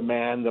the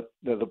man,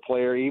 the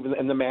player, even,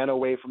 and the man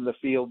away from the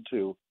field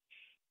too.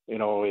 He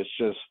was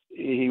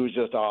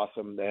just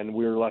awesome, and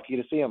we were lucky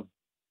to see him.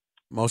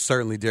 Most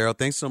certainly, Daryl.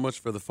 Thanks so much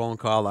for the phone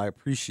call. I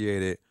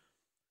appreciate it.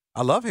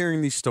 I love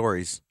hearing these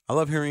stories. I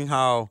love hearing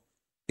how,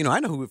 I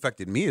know who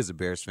affected me as a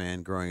Bears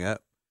fan growing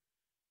up.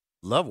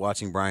 Love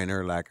watching Brian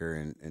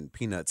Urlacher and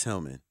Peanut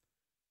Tillman.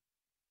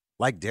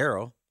 Like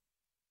Daryl,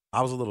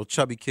 I was a little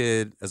chubby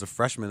kid as a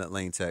freshman at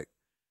Lane Tech,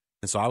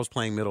 and so I was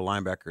playing middle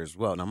linebacker as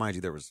well. Now, mind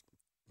you, there was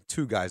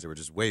 2 guys that were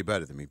just way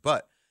better than me,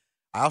 but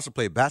I also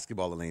played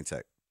basketball at Lane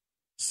Tech.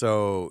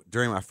 So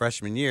during my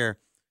freshman year,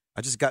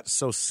 I just got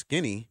so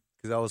skinny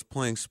because I was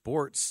playing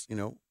sports,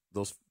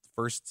 those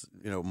first,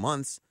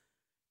 months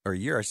or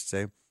year, I should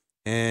say.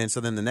 And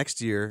so then the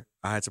next year,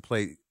 I had to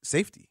play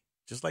safety,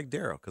 just like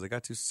Daryl, because I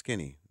got too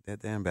skinny. That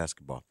damn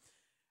basketball.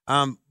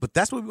 But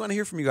that's what we want to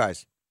hear from you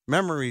guys.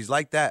 Memories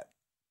like that,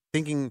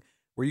 thinking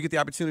where you get the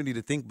opportunity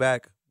to think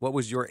back, what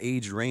was your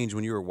age range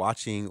when you were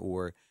watching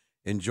or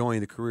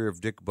enjoying the career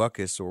of Dick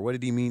Butkus, or what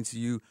did he mean to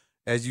you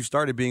as you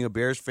started being a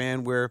Bears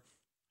fan where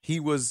he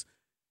was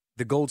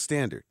the gold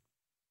standard?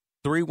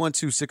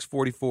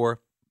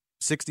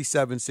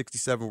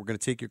 312-644-6767. We're going to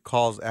take your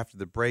calls after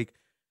the break,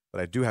 but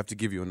I do have to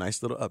give you a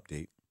nice little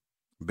update.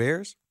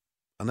 Bears,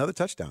 another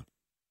touchdown.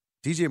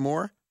 DJ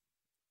Moore,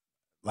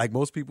 like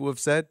most people have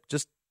said,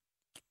 just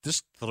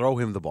throw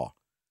him the ball.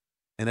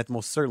 And that's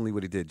most certainly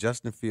what he did.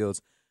 Justin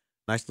Fields,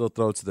 nice little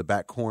throw to the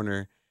back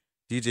corner.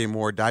 DJ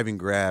Moore, diving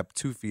grab,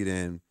 2 feet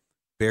in.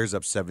 Bears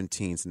up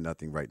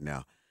 17-0 right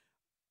now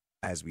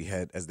as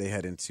they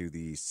head into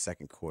the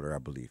second quarter, I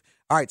believe.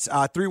 All right,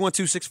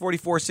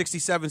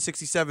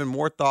 312-644-6767.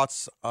 More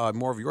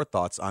of your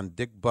thoughts on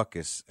Dick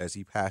Butkus as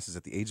he passes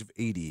at the age of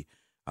 80.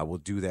 We'll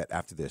do that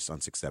after this on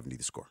 670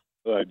 The Score.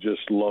 I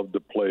just love to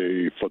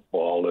play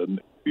football, and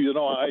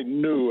I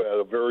knew at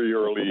a very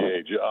early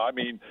age. I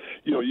mean,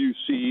 you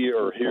see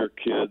or hear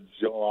kids,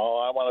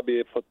 I want to be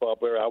a football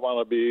player, I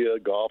want to be a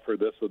golfer,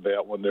 this and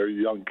that when they're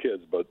young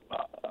kids. But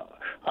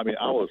I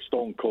was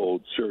stone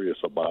cold serious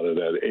about it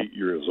at 8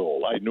 years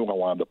old. I knew I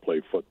wanted to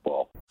play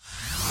football.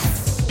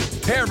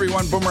 Hey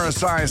everyone, Boomer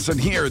Esiason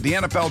here. The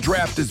NFL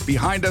Draft is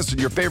behind us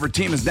and your favorite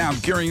team is now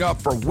gearing up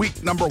for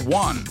week number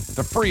 1.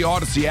 The free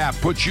Odyssey app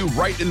puts you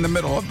right in the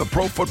middle of the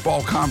pro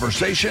football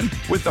conversation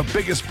with the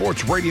biggest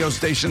sports radio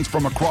stations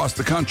from across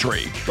the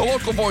country. The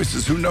local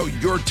voices who know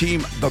your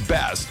team the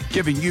best,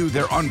 giving you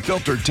their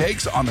unfiltered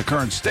takes on the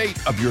current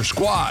state of your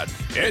squad.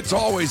 It's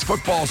always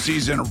football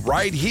season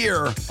right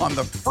here on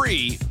the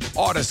free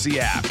Odyssey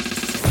app.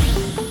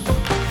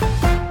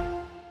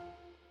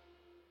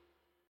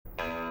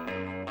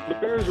 The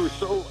Bears were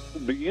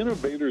the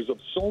innovators of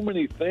so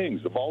many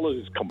things, of all of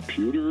these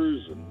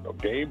computers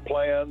and game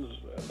plans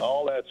and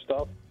all that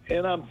stuff.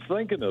 And I'm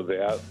thinking of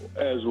that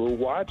as we're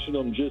watching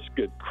them just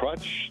get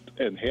crushed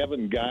and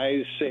having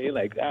guys say,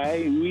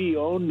 we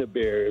own the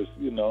Bears,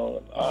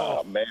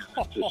 Oh, man,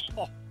 it's just,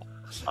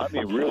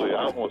 really,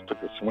 I almost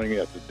took a swing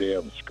at the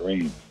damn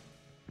screen.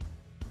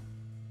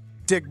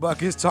 Dick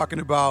Butkus talking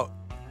about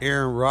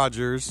Aaron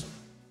Rodgers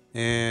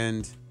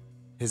and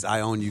his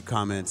 "I own you"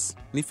 comments,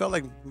 and he felt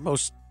like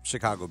most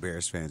Chicago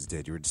Bears fans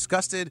did. You were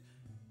disgusted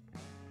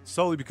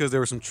solely because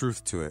there was some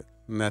truth to it,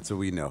 and that's what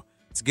we know.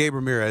 It's Gabe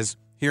Ramirez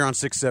here on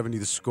 670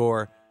 The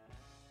Score,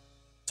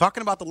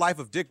 talking about the life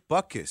of Dick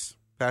Butkus,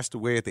 passed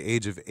away at the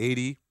age of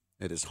 80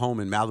 at his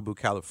home in Malibu,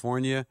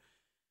 California.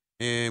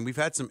 And we've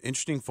had some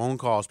interesting phone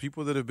calls,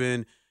 people that have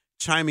been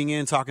chiming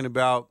in, talking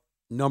about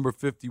number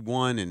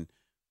 51 and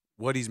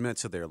what he's meant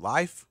to their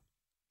life,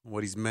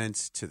 what he's meant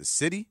to the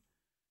city,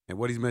 and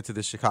what he's meant to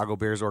the Chicago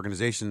Bears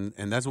organization.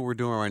 And that's what we're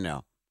doing right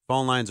now.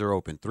 Phone lines are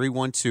open,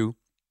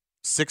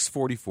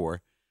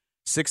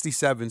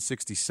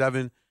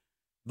 312-644-6767.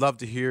 Love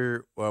to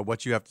hear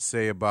what you have to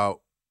say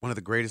about one of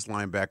the greatest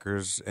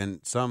linebackers, and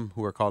some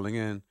who are calling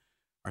in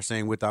are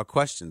saying without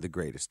question the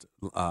greatest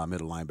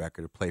middle linebacker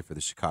to play for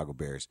the Chicago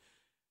Bears.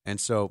 And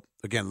so,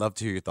 again, love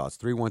to hear your thoughts.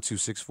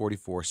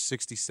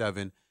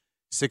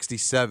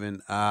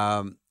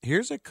 312-644-6767.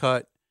 Here's a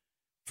cut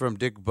from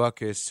Dick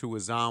Butkus, who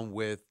was on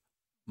with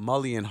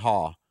Mully and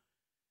Haw.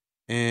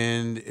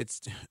 And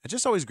it's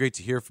just always great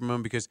to hear from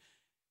him, because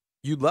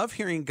you love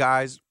hearing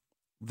guys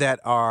that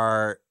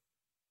are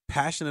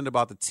passionate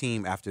about the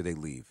team after they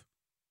leave,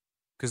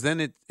 because then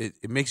it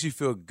makes you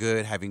feel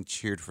good having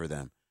cheered for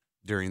them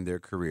during their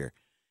career.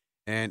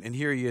 And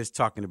here he is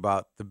talking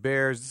about the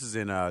Bears. This is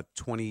in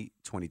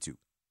 2022.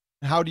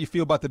 How do you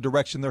feel about the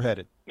direction they're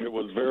headed? It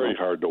was very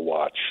hard to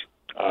watch.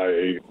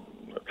 I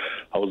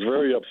was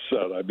very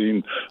upset. I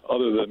mean,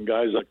 other than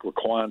guys like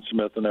Raquan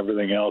Smith and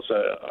everything else,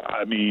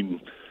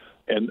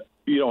 and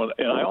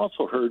I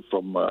also heard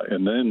from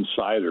an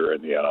insider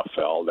in the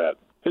NFL that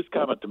his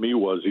comment to me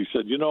was, he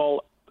said,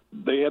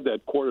 they had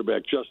that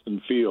quarterback,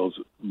 Justin Fields,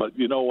 but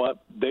you know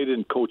what? They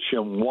didn't coach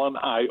him one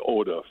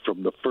iota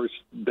from the first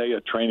day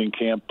of training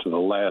camp to the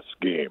last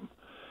game.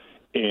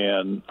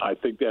 And I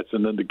think that's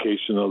an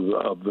indication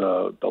of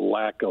the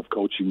lack of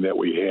coaching that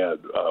we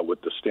had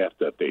with the staff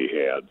that they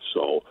had.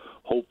 So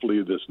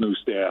hopefully this new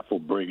staff will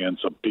bring in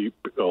some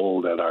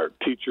people that are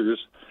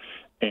teachers,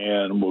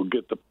 and will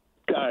get the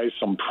guys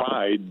some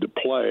pride to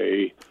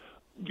play,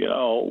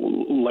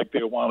 like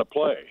they want to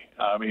play.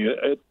 I mean,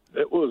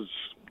 it was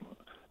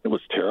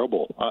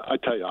terrible. I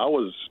tell you, I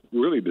was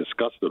really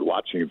disgusted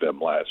watching them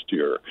last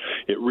year.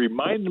 It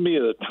reminded me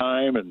of the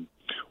time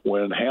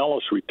when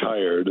Hallis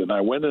retired, and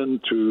I went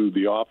into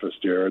the office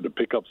there to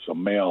pick up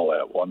some mail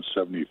at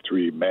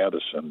 173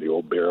 Madison, the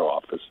old Bear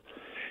office,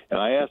 and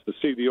I asked to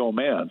see the old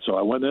man. So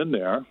I went in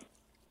there,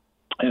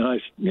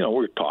 and we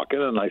were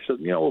talking, and I said,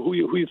 who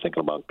you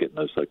thinking about getting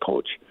as a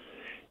coach?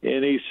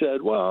 And he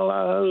said,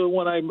 well,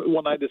 when I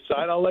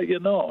decide, I'll let you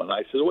know. And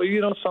I said, well, you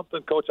know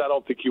something, Coach, I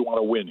don't think you want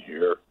to win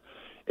here.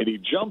 And he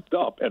jumped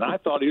up, and I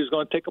thought he was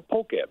going to take a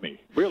poke at me.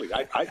 Really,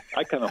 I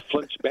kind of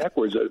flinched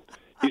backwards.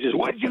 He says,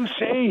 what did you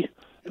say?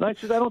 And I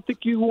said, I don't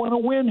think you want to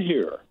win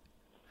here.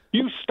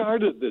 You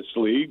started this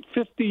league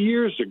 50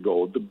 years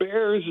ago. The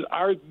Bears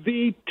are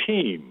the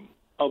team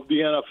of the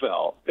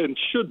NFL and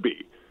should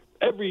be.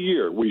 Every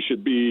year we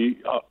should be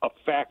a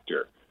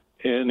factor.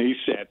 And he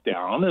sat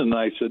down, and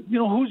I said,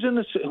 who's in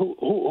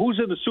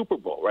the Super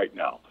Bowl right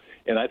now?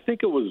 And I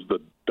think it was the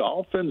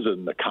Dolphins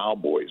and the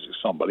Cowboys or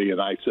somebody.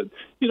 And I said,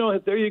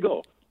 there you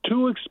go.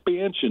 2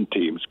 expansion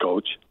teams,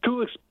 Coach.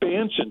 2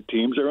 expansion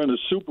teams are in the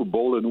Super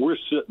Bowl, and we're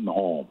sitting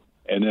home.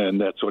 And then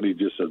that's what he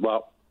just said,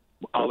 well,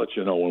 I'll let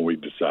you know when we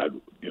decide,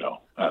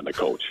 on the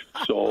coach.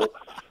 So,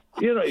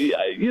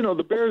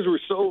 the Bears were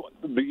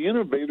the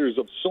innovators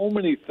of so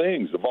many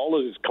things, of all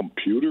of these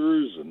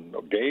computers and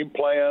game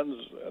plans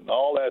and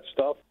all that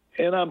stuff.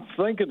 And I'm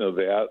thinking of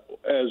that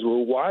as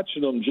we're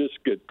watching them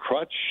just get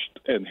crushed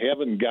and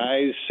having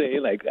guys say,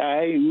 like,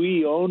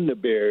 we own the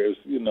Bears,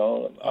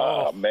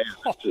 Oh, man.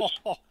 It's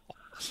just,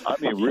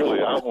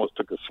 really, I almost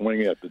took a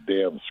swing at the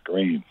damn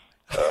screen.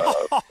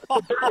 The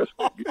Bears,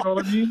 you know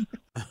what I mean?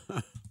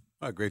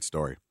 A great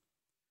story.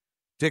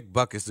 Dick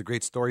Butkus, a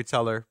great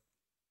storyteller,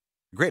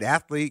 great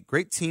athlete,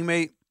 great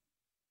teammate,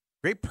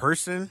 great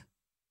person.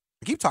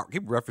 I keep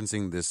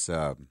referencing this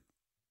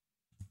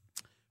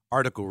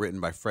article written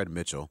by Fred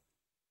Mitchell,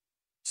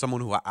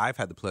 someone who I've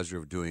had the pleasure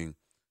of doing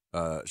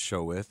a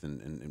show with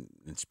and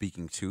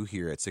speaking to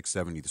here at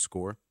 670 The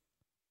Score.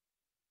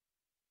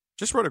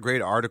 Just wrote a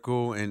great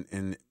article, and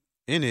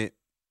in it,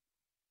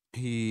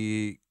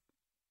 he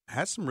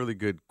has some really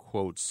good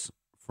quotes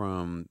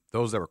from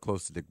those that were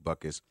close to Dick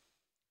Butkus.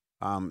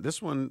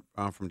 This one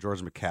from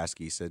George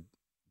McCaskey said,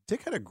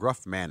 Dick had a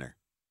gruff manner.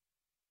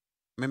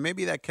 I mean,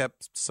 maybe that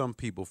kept some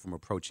people from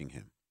approaching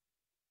him.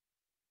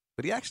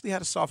 But he actually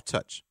had a soft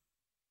touch.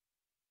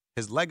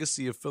 His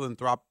legacy of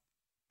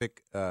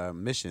philanthropic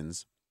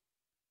missions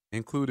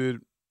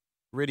included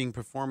ridding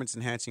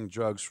performance-enhancing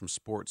drugs from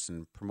sports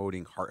and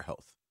promoting heart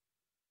health.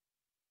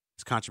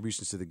 His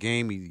contributions to the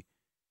game he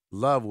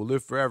loved will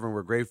live forever, and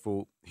we're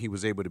grateful he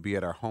was able to be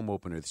at our home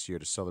opener this year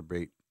to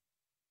celebrate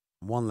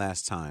one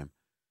last time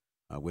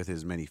with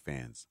his many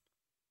fans.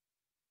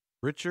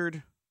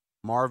 Richard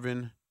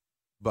Marvin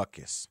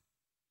Butkus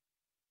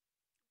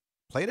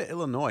played at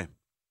Illinois,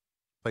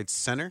 played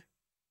center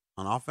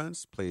on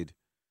offense, played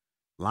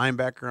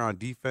linebacker on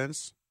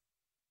defense,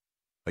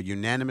 a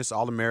unanimous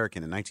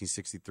All-American in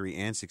 1963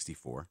 and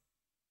 64.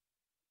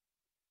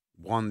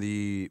 Won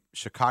the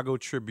Chicago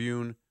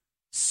Tribune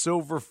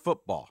Silver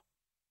Football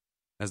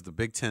as the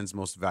Big Ten's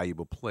most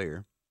valuable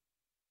player.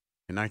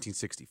 In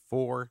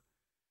 1964,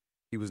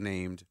 he was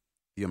named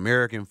the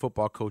American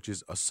Football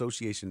Coaches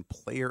Association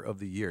Player of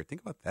the Year.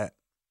 Think about that.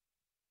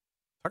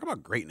 Talk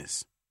about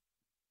greatness.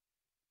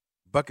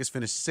 Butkus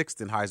finished 6th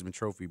in Heisman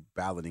Trophy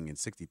balloting in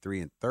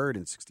 63 and 3rd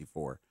in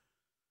 64.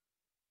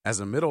 As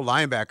a middle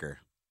linebacker,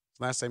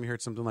 last time you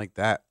heard something like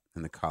that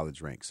in the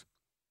college ranks.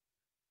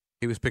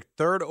 He was picked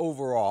 3rd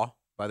overall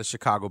by the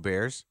Chicago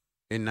Bears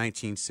in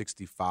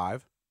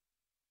 1965.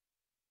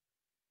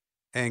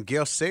 And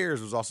Gale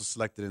Sayers was also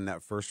selected in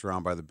that first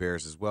round by the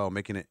Bears as well,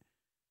 making it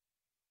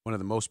one of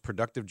the most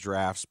productive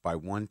drafts by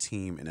one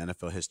team in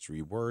NFL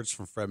history. Words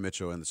from Fred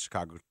Mitchell in the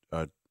Chicago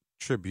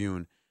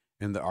Tribune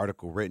in the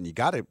article written. You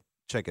got to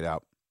check it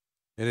out.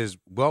 It is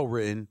well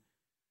written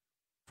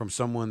from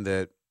someone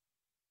that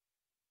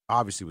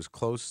obviously was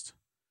close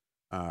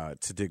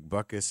to Dick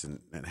Butkus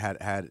and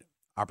had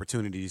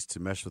opportunities to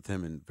mesh with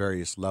him in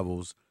various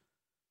levels.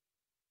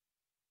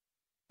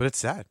 But it's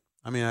sad.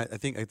 I mean, I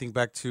think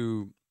back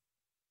to,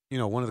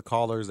 one of the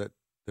callers that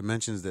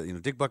mentions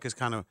that, Dick Butkus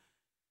kind of,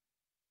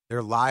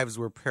 their lives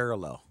were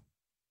parallel,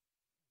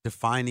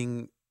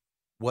 defining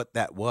what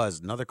that was.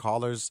 Another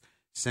caller's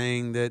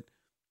saying that,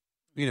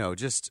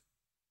 just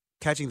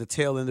catching the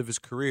tail end of his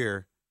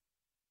career,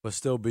 but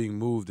still being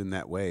moved in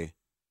that way.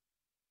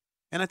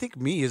 And I think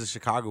me as a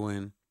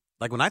Chicagoan,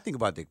 like when I think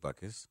about Dick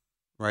Butkus,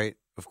 right,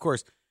 of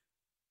course,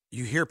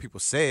 you hear people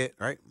say it,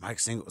 right? Mike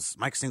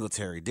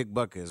Singletary, Dick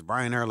Butkus,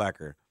 Brian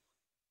Urlacher.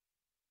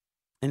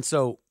 And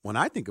so when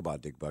I think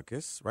about Dick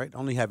Butkus, right,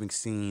 only having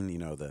seen,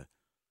 the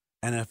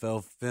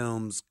NFL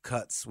films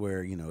cuts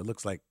where, it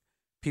looks like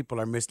people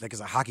are missing, like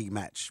it's a hockey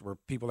match where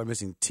people are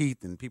missing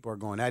teeth and people are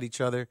going at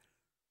each other.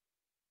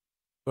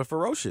 But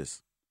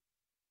ferocious,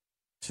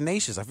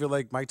 tenacious. I feel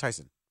like Mike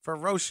Tyson.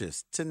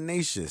 Ferocious,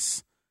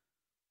 tenacious.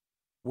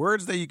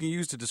 Words that you can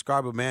use to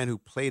describe a man who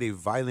played a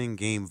violent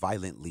game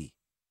violently.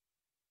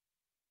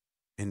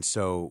 And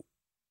so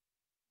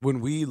when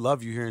we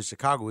love you here in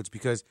Chicago, it's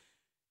because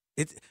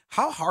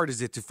how hard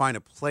is it to find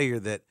a player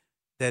that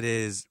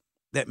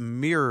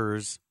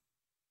mirrors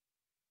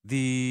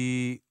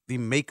the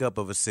makeup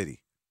of a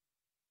city?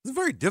 It's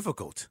very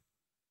difficult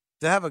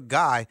to have a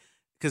guy,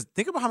 because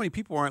think about how many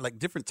people are, like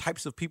different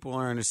types of people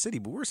are in a city,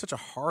 but we're such a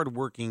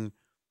hardworking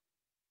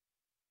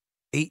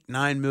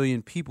 8-9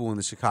 million people in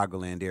the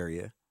Chicagoland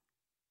area.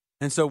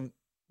 And so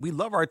we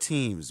love our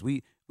teams.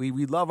 We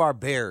love our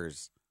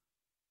Bears.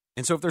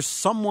 And so if there's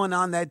someone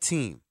on that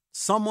team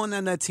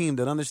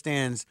that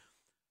understands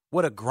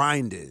what a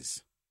grind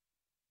is,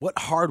 what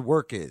hard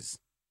work is,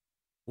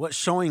 what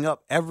showing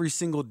up every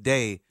single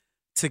day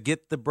to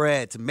get the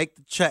bread, to make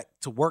the check,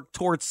 to work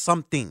towards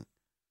something,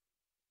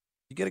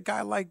 you get a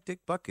guy like Dick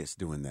Butkus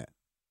doing that.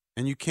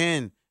 And you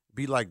can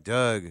be like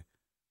Doug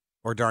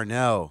or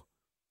Darnell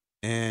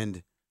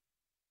and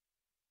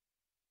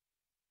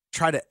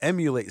try to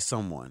emulate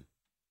someone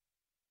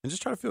and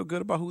just try to feel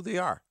good about who they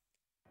are.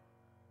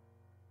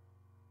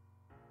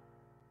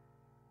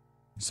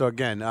 So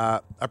again,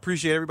 I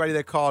appreciate everybody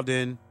that called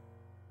in.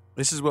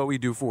 This is what we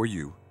do for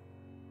you,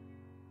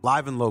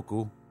 live and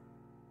local,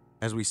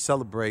 as we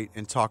celebrate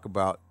and talk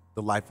about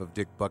the life of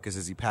Dick Butkus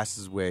as he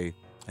passes away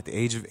at the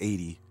age of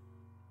 80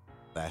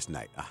 last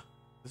night.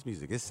 This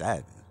music is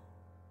sad.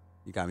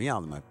 You got me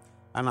out of my...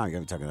 I know I'm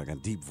going to be talking like a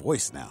deep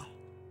voice now.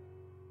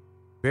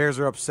 Bears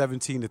are up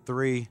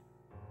 17-3.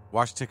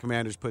 Washington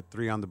Commanders put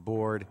 3 on the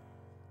board.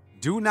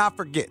 Do not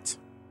forget,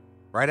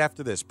 right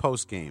after this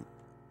post-game,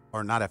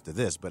 or not after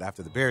this, but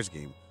after the Bears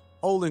game,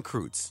 Olin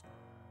Kreutz,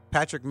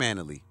 Patrick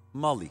Manley,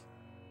 Mully,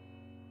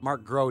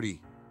 Mark Grody,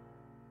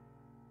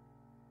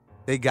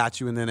 they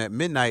got you. And then at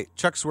midnight,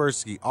 Chuck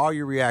Swirsky, all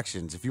your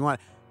reactions. If you want,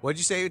 what'd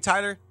you say,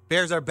 Tyler?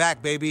 Bears are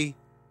back, baby.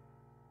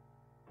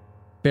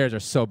 Bears are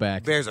so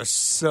back. Bears are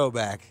so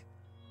back.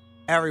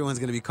 Everyone's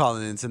going to be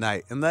calling in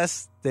tonight,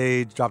 unless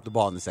they drop the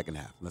ball in the second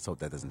half. Let's hope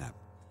that doesn't happen.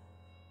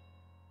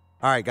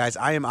 All right, guys,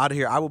 I am out of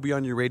here. I will be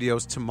on your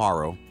radios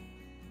tomorrow,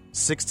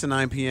 6 to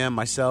 9 p.m.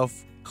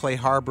 Myself, Clay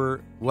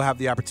Harbor, will have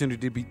the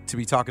opportunity to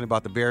be talking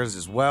about the Bears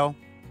as well.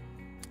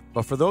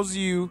 But for those of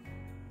you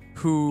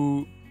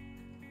who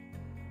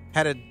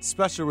had a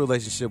special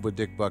relationship with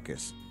Dick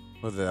Butkus,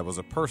 whether that was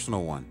a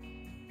personal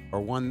one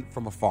or one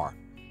from afar,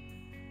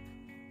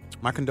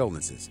 my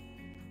condolences.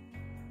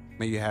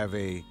 May you have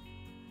a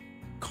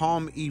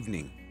calm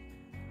evening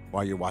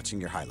while you're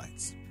watching your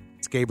highlights.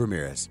 It's Gabe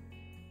Ramirez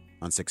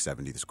on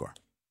 670 The Score.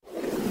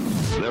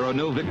 There are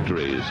no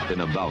victories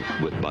in a bout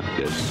with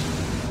Butkus.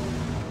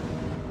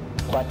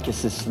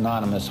 Butkus is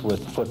synonymous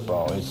with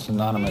football. It's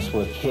synonymous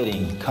with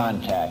hitting,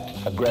 contact,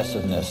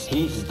 aggressiveness.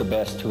 He's the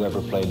best who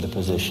ever played the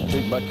position.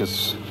 Dick Butkus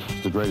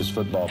is the greatest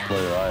football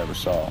player I ever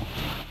saw.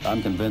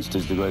 I'm convinced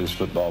he's the greatest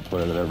football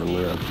player that ever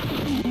lived.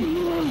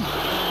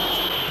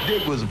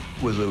 Dick was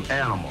an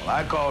animal.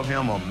 I called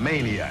him a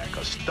maniac,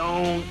 a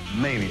stone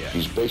maniac.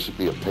 He's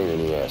basically a pain in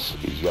the ass.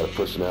 He's got a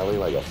personality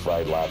like a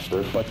fried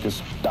lobster.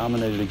 Butkus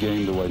dominated the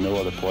game the way no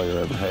other player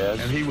ever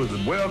has. And he was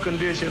a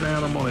well-conditioned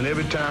animal, and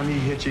every time he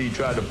hit you, he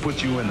tried to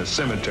put you in the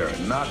cemetery,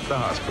 not the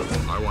hospital.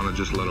 I want to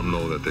just let them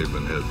know that they've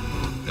been hit,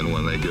 and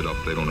when they get up,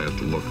 they don't have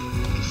to look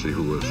to see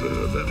who was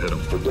that hit them.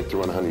 For Dick to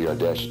run a 100-yard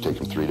dash, it take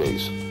him 3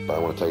 days. But I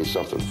want to tell you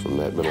something. From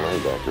that middle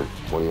linebacker,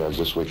 20 yards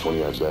this way, 20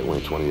 yards that way,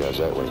 20 yards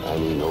that way, I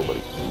mean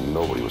nobody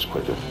was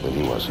quicker than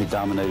he was. He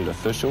dominated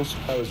officials.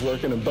 I was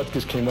working, and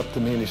Butkus came up to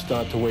me, and he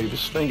started to wave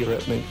his finger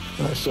at me.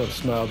 And I sort of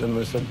smiled at him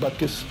and I said,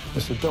 Butkus, I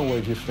said, don't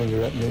wave your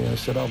finger at me. I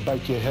said, I'll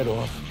bite your head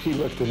off. He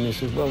looked at me and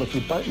said, well, if you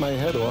bite my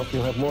head off,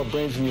 you'll have more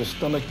brains in your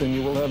stomach than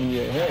you will have in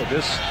your head.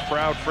 This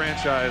proud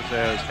franchise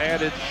has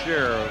had its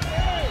share of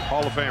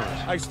Hall of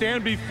Famers. I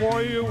stand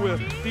before you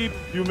with deep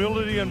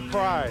humility and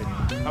pride.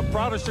 I'm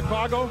proud of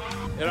Chicago,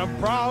 and I'm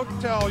proud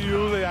to tell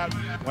you that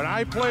when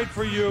I played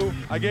for you,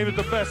 I gave it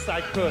the best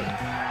I could.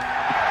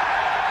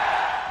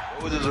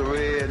 Roses are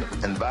red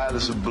and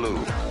violets are blue.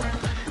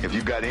 If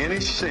you got any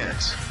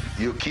sense,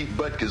 you'll keep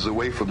Butkus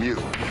away from you.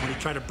 When he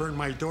tried to burn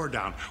my door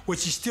down,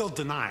 which he still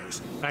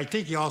denies. And I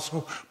think he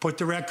also put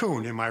the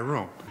raccoon in my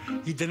room.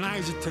 He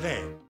denies it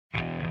today.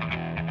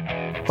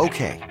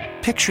 Okay,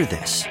 picture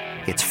this.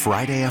 It's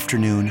Friday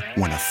afternoon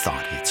when a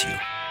thought hits you.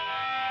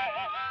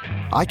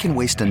 I can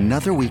waste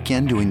another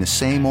weekend doing the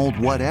same old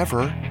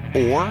whatever,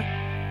 or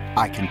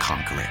I can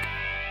conquer it.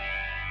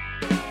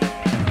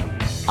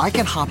 I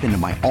can hop into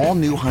my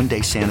all-new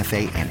Hyundai Santa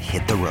Fe and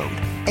hit the road.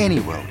 Any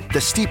road.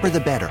 The steeper, the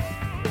better.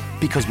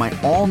 Because my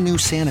all-new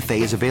Santa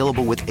Fe is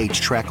available with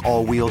H-Track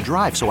all-wheel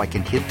drive, so I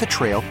can hit the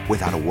trail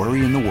without a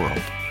worry in the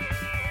world.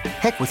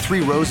 Heck, with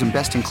 3 rows and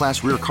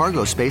best-in-class rear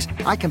cargo space,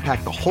 I can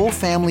pack the whole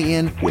family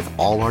in with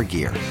all our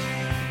gear.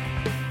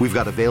 We've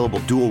got available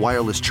dual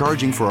wireless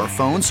charging for our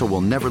phones, so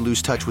we'll never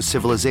lose touch with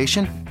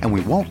civilization, and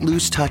we won't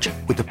lose touch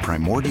with the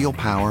primordial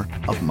power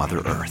of Mother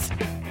Earth.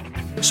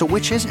 So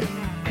which is it?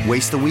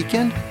 Waste the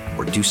weekend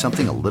or do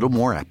something a little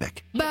more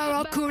epic?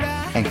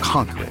 And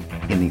conquer it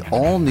in the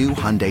all-new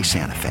Hyundai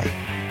Santa Fe.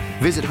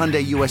 Visit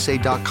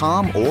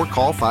HyundaiUSA.com or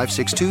call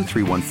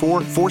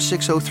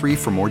 562-314-4603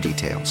 for more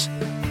details.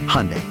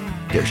 Hyundai,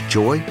 there's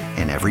joy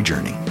in every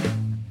journey.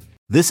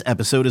 This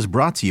episode is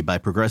brought to you by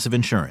Progressive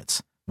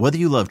Insurance. Whether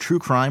you love true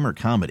crime or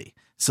comedy,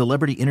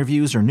 celebrity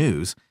interviews or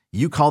news,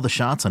 you call the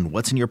shots on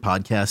what's in your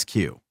podcast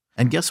queue.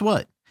 And guess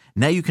what?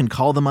 Now you can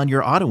call them on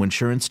your auto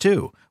insurance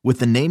too with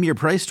the Name Your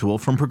Price tool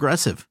from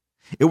Progressive.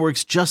 It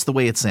works just the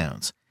way it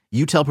sounds.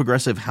 You tell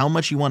Progressive how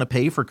much you want to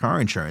pay for car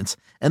insurance,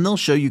 and they'll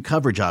show you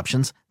coverage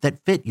options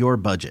that fit your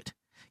budget.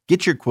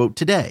 Get your quote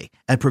today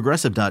at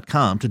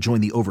Progressive.com to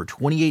join the over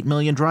 28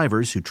 million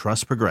drivers who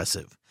trust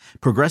Progressive.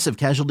 Progressive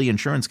Casualty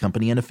Insurance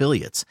Company and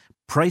Affiliates.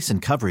 Price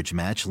and coverage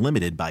match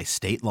limited by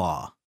state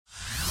law.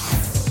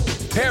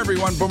 Hey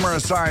everyone, Boomer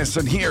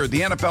Esiason here.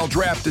 The NFL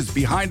Draft is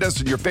behind us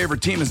and your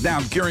favorite team is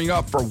now gearing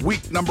up for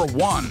week number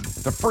 1.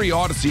 The free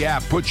Odyssey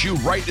app puts you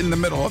right in the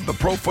middle of the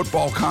pro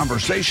football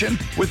conversation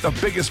with the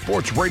biggest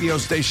sports radio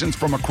stations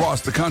from across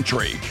the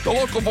country. The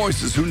local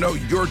voices who know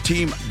your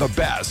team the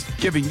best,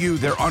 giving you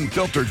their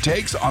unfiltered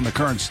takes on the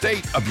current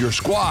state of your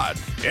squad.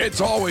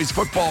 It's always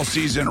football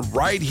season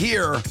right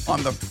here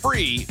on the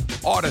free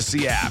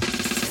Odyssey app.